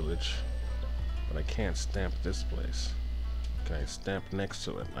Kukuriko village, but I can't stamp this place. Can I stamp next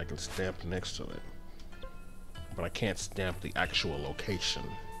to it? I can stamp next to it, but I can't stamp the actual location.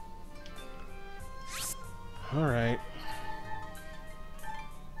 Alright.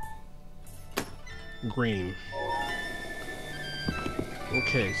 Green.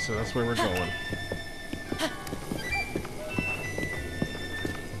 Okay, so that's where we're going.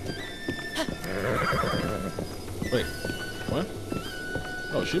 Wait, what?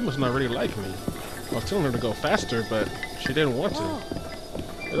 Oh, she must not really like me. I was telling her to go faster, but she didn't want to.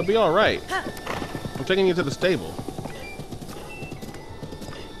 It'll be alright. I'm taking you to the stable.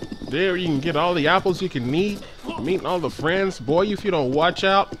 There you can get all the apples you can need, meet all the friends. Boy, if you don't watch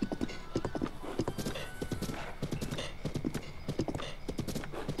out.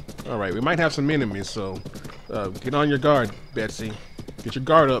 Alright, we might have some enemies, so get on your guard, Betsy. Get your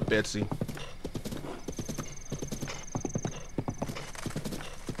guard up, Betsy.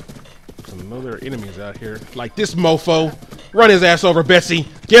 I know there are enemies out here. Like this mofo. Run his ass over, Betsy.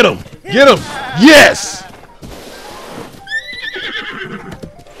 Get him! Get him! Yes!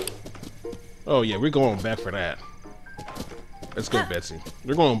 Oh yeah, we're going back for that. Let's go, Betsy.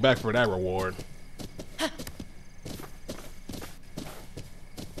 We're going back for that reward.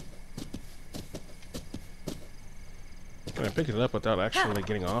 Can I pick it up without actually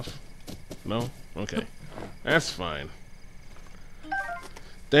getting off? No? Okay. That's fine.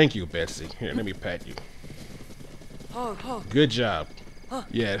 Thank you, Betsy. Here, let me pat you. Good job.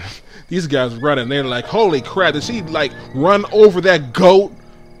 Yeah, these guys running. They're like, holy crap, did she, like, run over that goat?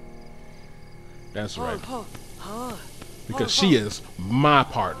 That's right. Because she is my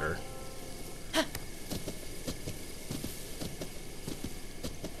partner.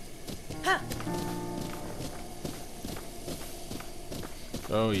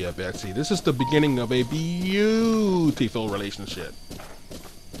 Oh yeah, Betsy. This is the beginning of a beautiful relationship.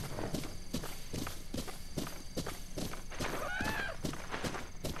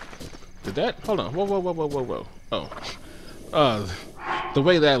 Did that? Hold on. Whoa, whoa, whoa, whoa, whoa, whoa. Oh. The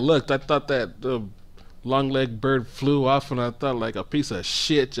way that looked, I thought that the long-legged bird flew off, and I thought like a piece of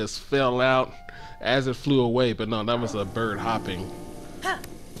shit just fell out as it flew away. But no, that was a bird hopping.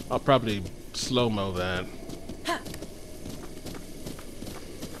 I'll probably slow-mo that.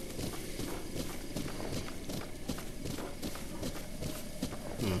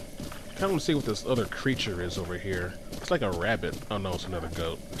 I want to see what this other creature is over here. It's like a rabbit. Oh no, it's another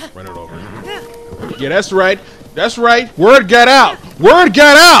goat. Run it over. Yeah, that's right. That's right. Word got out. Word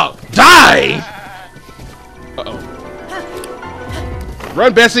got out. Die! Uh-oh.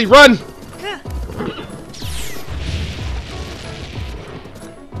 Run, Bessie, run!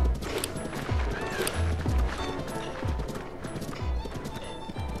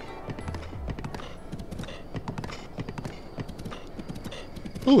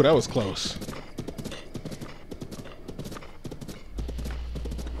 Ooh, that was close.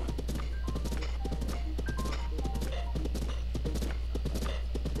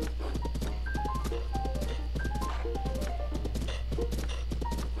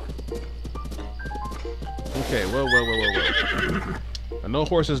 Okay, whoa. I know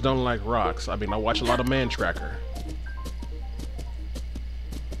horses don't like rocks. I mean, I watch a lot of Man Tracker.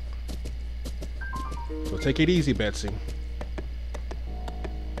 So take it easy, Betsy.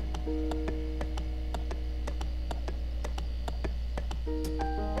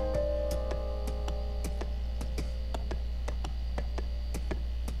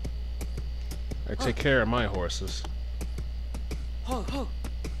 I take care of my horses.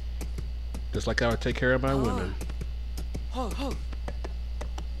 Just like I would take care of my women.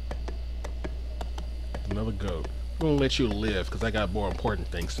 Another goat. I'm gonna let you live because I got more important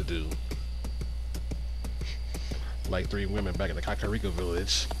things to do. Like 3 women back in the Kakariko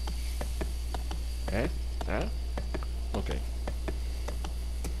village. Eh? Huh? Okay.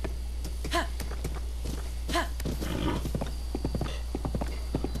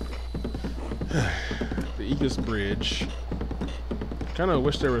 The Aegis Bridge. Kinda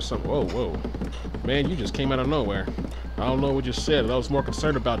wish there was some. Whoa. Man, you just came out of nowhere. I don't know what you said. I was more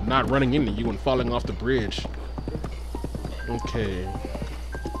concerned about not running into you and falling off the bridge. Okay.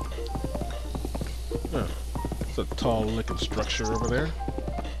 Huh. It's a tall looking structure over there.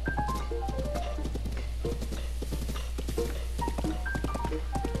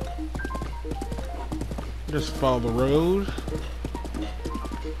 Just follow the road.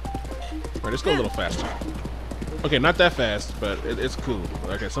 Alright, let's go a little faster. Okay, not that fast, but it's cool.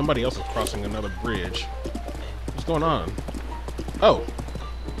 Okay, somebody else is crossing another bridge. What's going on? Oh,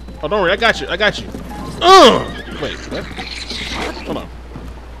 don't worry, I got you. Wait, what? Hold on.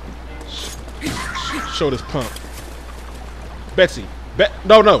 Show this pump. Betsy.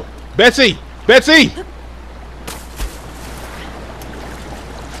 No. Betsy! Betsy!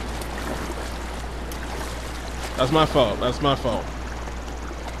 That's my fault.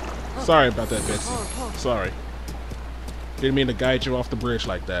 Sorry about that, Betsy. Sorry. Didn't mean to guide you off the bridge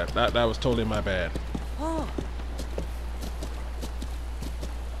like that. That was totally my bad.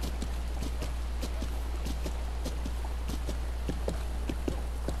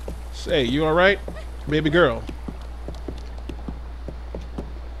 Hey, you alright? Baby girl.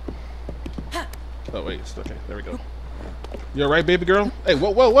 Oh, wait. Okay, there we go. You alright, baby girl? Hey,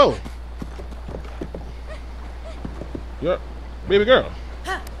 whoa. Yeah, baby girl.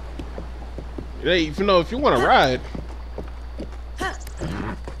 Hey, if you want to ride.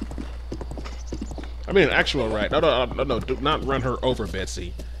 I mean, an actual ride. No, do not run her over,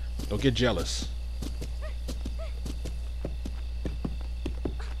 Betsy. Don't get jealous.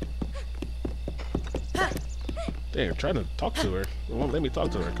 Damn, trying to talk to her. It won't let me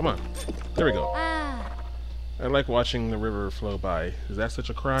talk to her. Come on. There we go. I like watching the river flow by. Is that such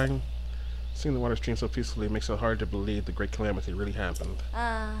a crime? Seeing the water stream so peacefully makes it hard to believe the great calamity really happened.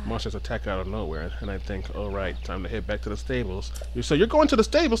 Monsters attack out of nowhere, and I think, all right, time to head back to the stables. So you're going to the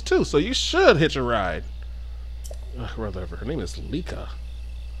stables too, so you should hitch a ride. Whatever. Her name is Lika.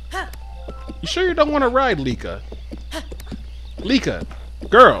 You sure you don't want to ride, Lika? Lika,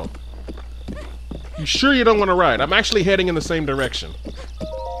 girl. You sure you don't want to ride? I'm actually heading in the same direction.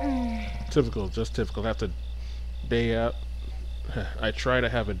 Typical, just typical. Have to day out. I try to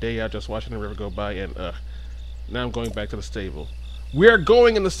have a day out just watching the river go by, and now I'm going back to the stable. We're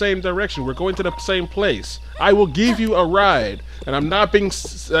going in the same direction. We're going to the same place. I will give you a ride, and I'm not being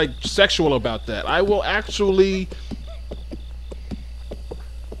sexual about that. I will actually...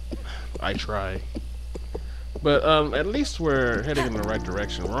 I try. But at least we're heading in the right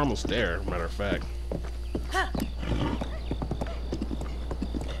direction. We're almost there, matter of fact.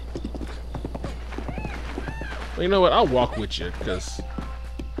 Well, you know what? I'll walk with you, because...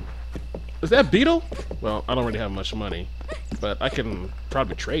 Is that Beetle? Well, I don't really have much money, but I can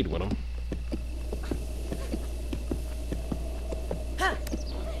probably trade with him.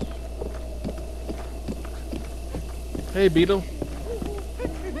 Hey, Beetle.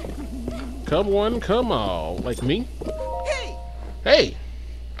 Come one, come all. Like me? Hey! Hey!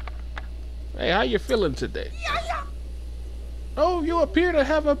 Hey, how you feeling today? Yeah. Oh, you appear to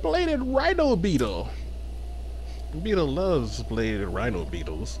have a bladed rhino beetle. Beetle loves bladed rhino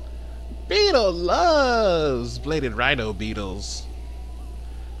beetles. Beetle loves bladed rhino beetles.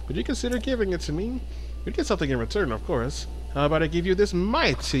 Would you consider giving it to me? You'd get something in return, of course. How about I give you this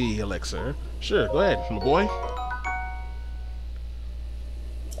mighty elixir? Sure, go ahead, my boy.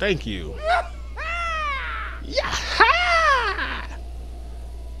 Thank you. Yaha!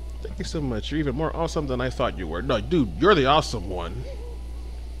 Thank you so much. You're even more awesome than I thought you were. No, dude, you're the awesome one.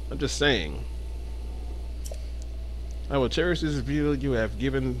 I'm just saying. I will cherish this beetle you have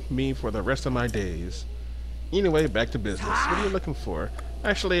given me for the rest of my days. Anyway, back to business. What are you looking for?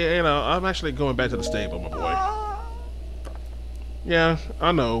 Actually, you know, I'm actually going back to the stable, my boy. Yeah,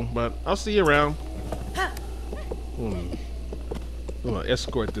 I know, but I'll see you around. I'm gonna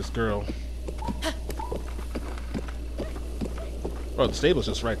escort this girl. Oh, the stable's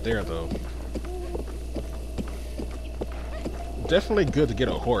just right there, though. Definitely good to get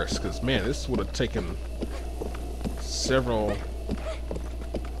a horse, because, man, this would have taken several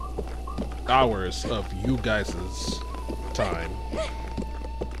hours of you guys' time.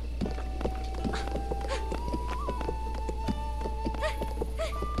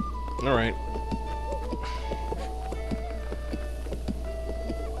 Alright.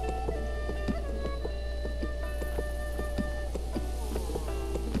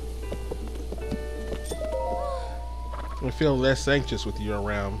 I feel less anxious with you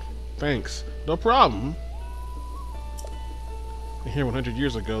around. Thanks. No problem. Here 100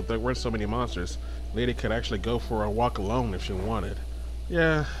 years ago, there weren't so many monsters. Lady could actually go for a walk alone if she wanted.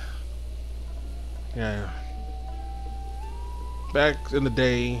 Yeah. Back in the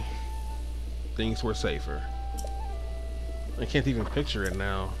day, things were safer. I can't even picture it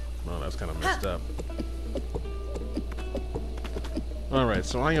now. Oh, that's kind of messed up. Alright,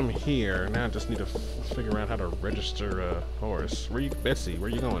 so I am here. Now I just need to figure out how to register a horse. Betsy, where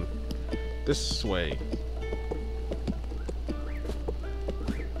are you going? This way.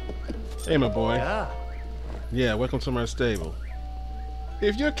 Hey, my boy. Yeah, welcome to my stable.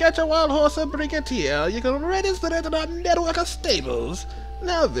 If you catch a wild horse and bring it here, you can register it in our network of stables.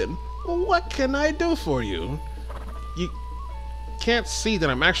 Now then, what can I do for you? You can't see that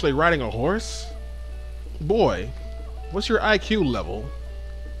I'm actually riding a horse? Boy, what's your IQ level?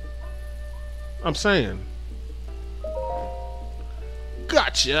 I'm saying.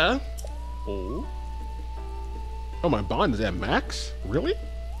 Gotcha! Oh, my bond is at max? Really?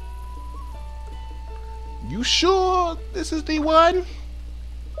 You sure this is the one?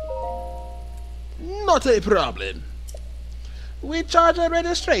 Not a problem. We charge a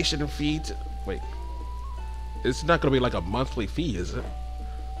registration fee to... Wait. It's not going to be like a monthly fee, is it?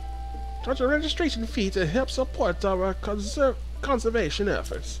 Charge a registration fee to help support our conservation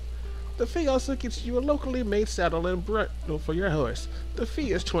efforts. The fee also gets you a locally made saddle and bridle for your horse. The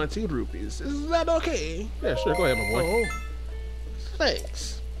fee is 20 rupees. Is that okay? Yeah, sure. Go ahead, my boy. Oh.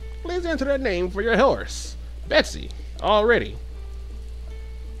 Thanks. Please enter a name for your horse. Betsy. Already.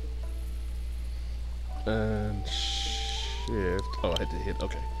 And shift. Oh, I had to hit.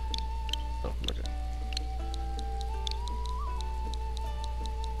 Okay. Oh, okay.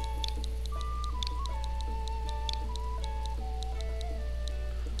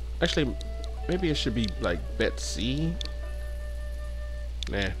 Actually, maybe it should be like Betsy.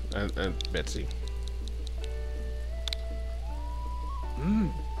 Nah, Betsy.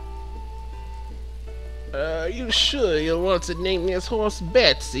 Are you sure you want to name this horse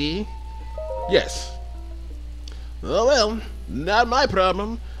Betsy? Yes. Oh well, not my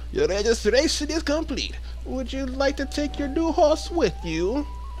problem. Your registration is complete. Would you like to take your new horse with you?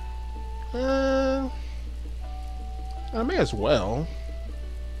 I may as well.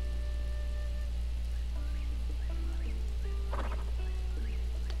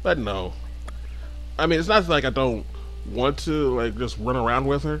 But no. I mean, it's not like I don't want to like just run around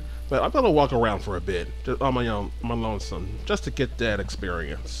with her, but I'm gonna walk around for a bit, just on my own, my lonesome, just to get that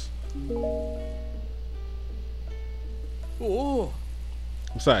experience. Oh.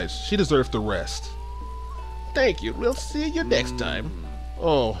 Besides, she deserves the rest. Thank you. We'll see you next time.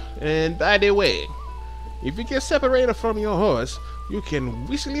 Oh, and by the way, if you get separated from your horse, you can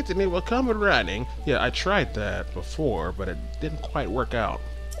whistle it and it will come running. Yeah, I tried that before, but it didn't quite work out.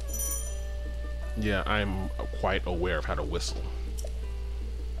 Yeah, I'm quite aware of how to whistle.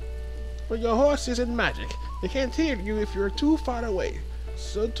 But your horse isn't magic. It can't hear you if you're too far away.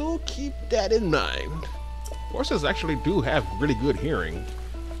 So do keep that in mind. Horses actually do have really good hearing.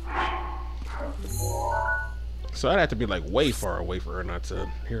 So I'd have to be like way far away for her not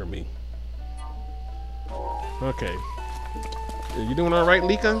to hear me. Okay. You doing alright,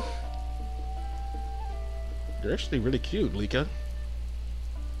 Lika? You're actually really cute, Lika.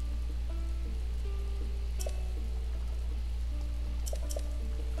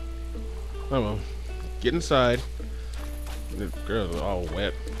 Oh well. Get inside. The girls are all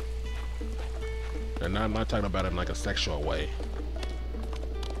wet. And I'm not talking about it in like a sexual way.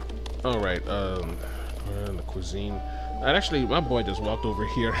 Alright, the cuisine. And actually, my boy just walked over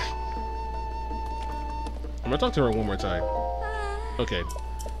here. I'm gonna talk to her one more time. Okay.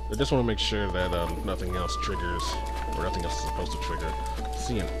 I just want to make sure that nothing else triggers, or nothing else is supposed to trigger.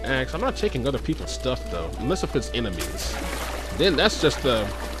 See an axe. I'm not taking other people's stuff though, unless if it's enemies. Then that's just the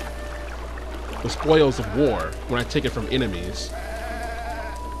spoils of war when I take it from enemies.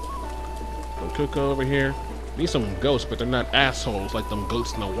 Some Cuckoo over here. Need some ghosts, but they're not assholes like them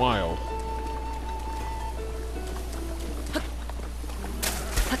goats in the wild.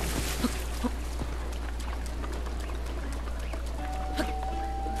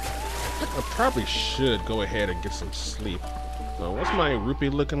 I probably should go ahead and get some sleep. What's my rupee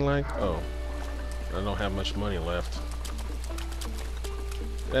looking like? Oh, I don't have much money left.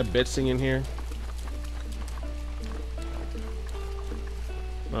 That Betsy in here?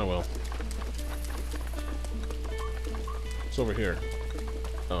 Oh well. What's over here?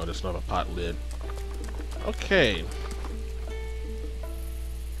 Oh, that's not a pot lid. Okay.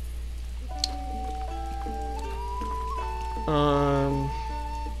 I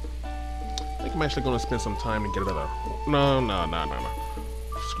think I'm actually going to spend some time to get another. No.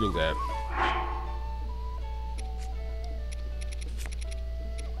 Screw that.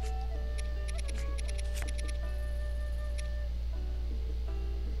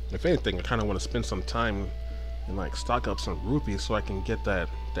 If anything, I kind of want to spend some time and like stock up some rupees so I can get that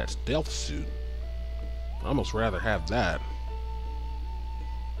stealth suit. I'd almost rather have that.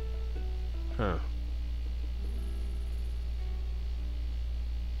 Huh.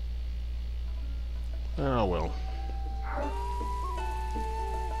 Oh well.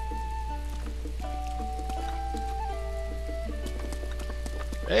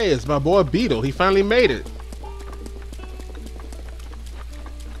 Hey, it's my boy Beetle. He finally made it.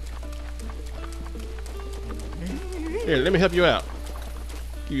 Here, let me help you out.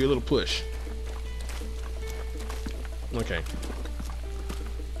 Give you a little push. Okay.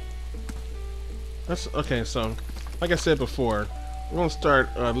 That's okay. So, like I said before, we're gonna start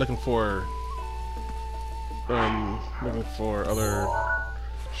looking for other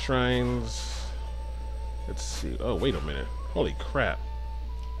shrines. Let's see. Oh, wait a minute. Holy crap.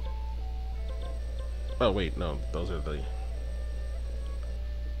 Oh wait, no, those are the.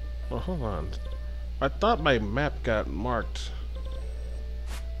 Well, hold on. I thought my map got marked.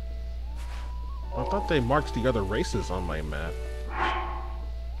 I thought they marked the other races on my map.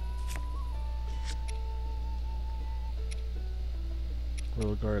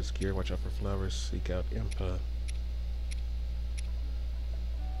 Royal Guards gear, watch out for flowers, seek out Impa.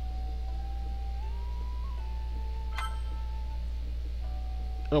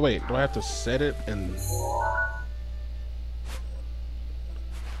 Oh wait, do I have to set it and...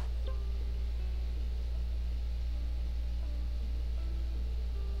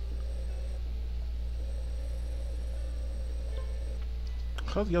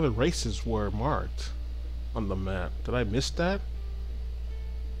 How the other races were marked on the map? Did I miss that?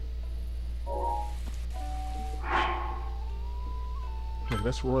 Okay,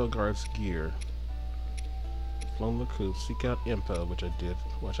 that's Royal Guard's gear. Flown the coop, seek out Impa, which I did.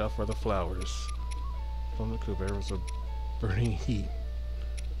 Watch out for the flowers. From the coop, there was a burning heat.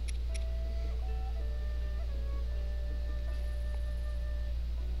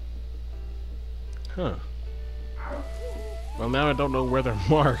 Huh. Well, now I don't know where they're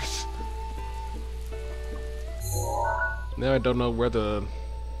marked. Now I don't know where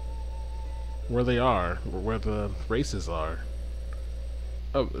they are, or where the races are.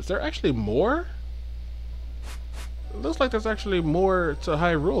 Oh, is there actually more? It looks like there's actually more to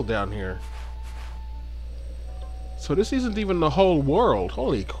Hyrule down here. So this isn't even the whole world.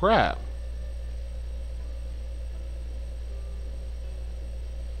 Holy crap.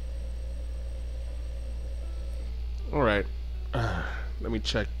 Alright. Let me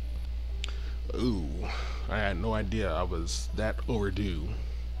check. Ooh. I had no idea I was that overdue.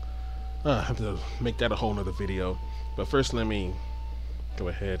 I have to make that a whole nother video. But first let me go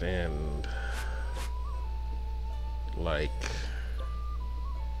ahead and like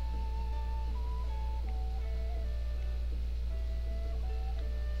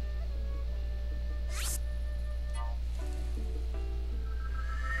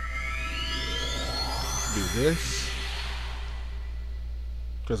do this,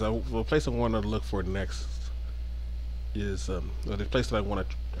 because the place I want to look for next is the place that I want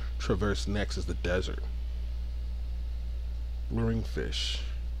to traverse next is the desert. Luring fish.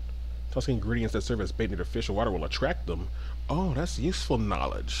 Tossing ingredients that serve as bait near the fish or water will attract them. Oh, that's useful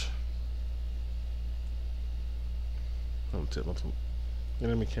knowledge.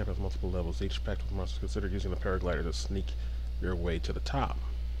 Enemy camp has multiple levels, each packed with monsters. Consider using the paraglider to sneak your way to the top.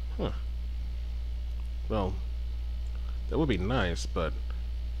 Huh. Well, that would be nice, but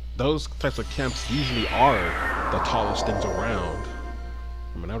those types of camps usually are the tallest things around.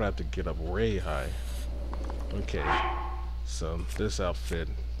 I mean, I would have to get up way high. Okay, so this outfit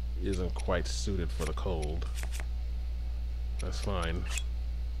isn't quite suited for the cold. That's fine.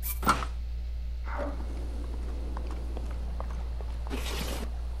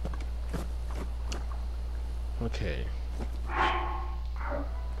 Okay.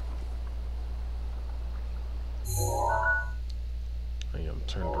 I am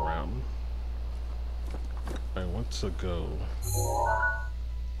turned around. I want to go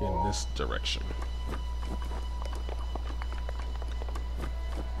in this direction.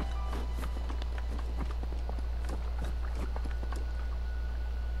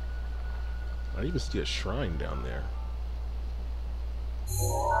 I even see a shrine down there.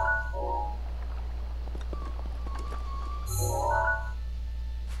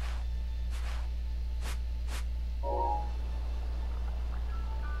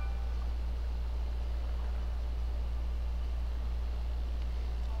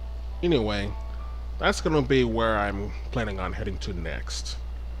 Anyway, that's gonna be where I'm planning on heading to next.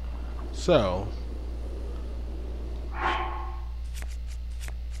 So,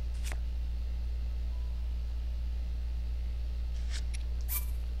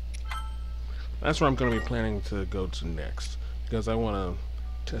 that's where I'm going to be planning to go to next, because I want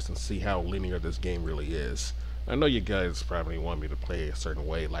to test and see how linear this game really is. I know you guys probably want me to play a certain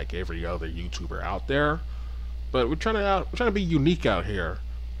way like every other YouTuber out there, but we're trying to be unique out here.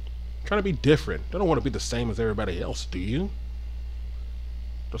 Trying to be different. I don't want to be the same as everybody else, do you?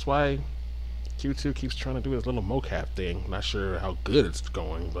 That's why Kyutwo keeps trying to do his little mocap thing. Not sure how good it's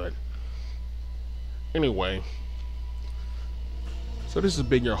going, but anyway. So this has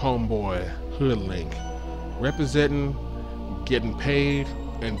been your homeboy, Hood Link, representing, getting paid,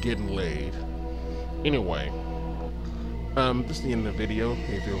 and getting laid. Anyway, this is the end of the video.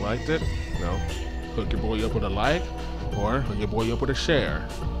 If you liked it, hook your boy up with a like, or hook your boy up with a share.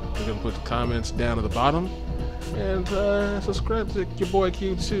 You can put the comments down at the bottom, and subscribe to your boy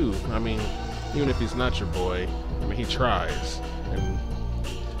Q2. I mean, even if he's not your boy, I mean, he tries, and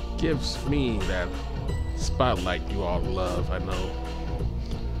gives me that spotlight you all love, I know.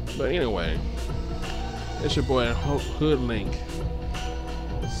 But anyway, it's your boy Hood Link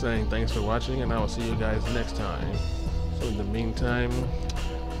saying thanks for watching, and I will see you guys next time. So in the meantime,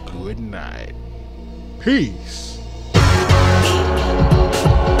 good night. Peace.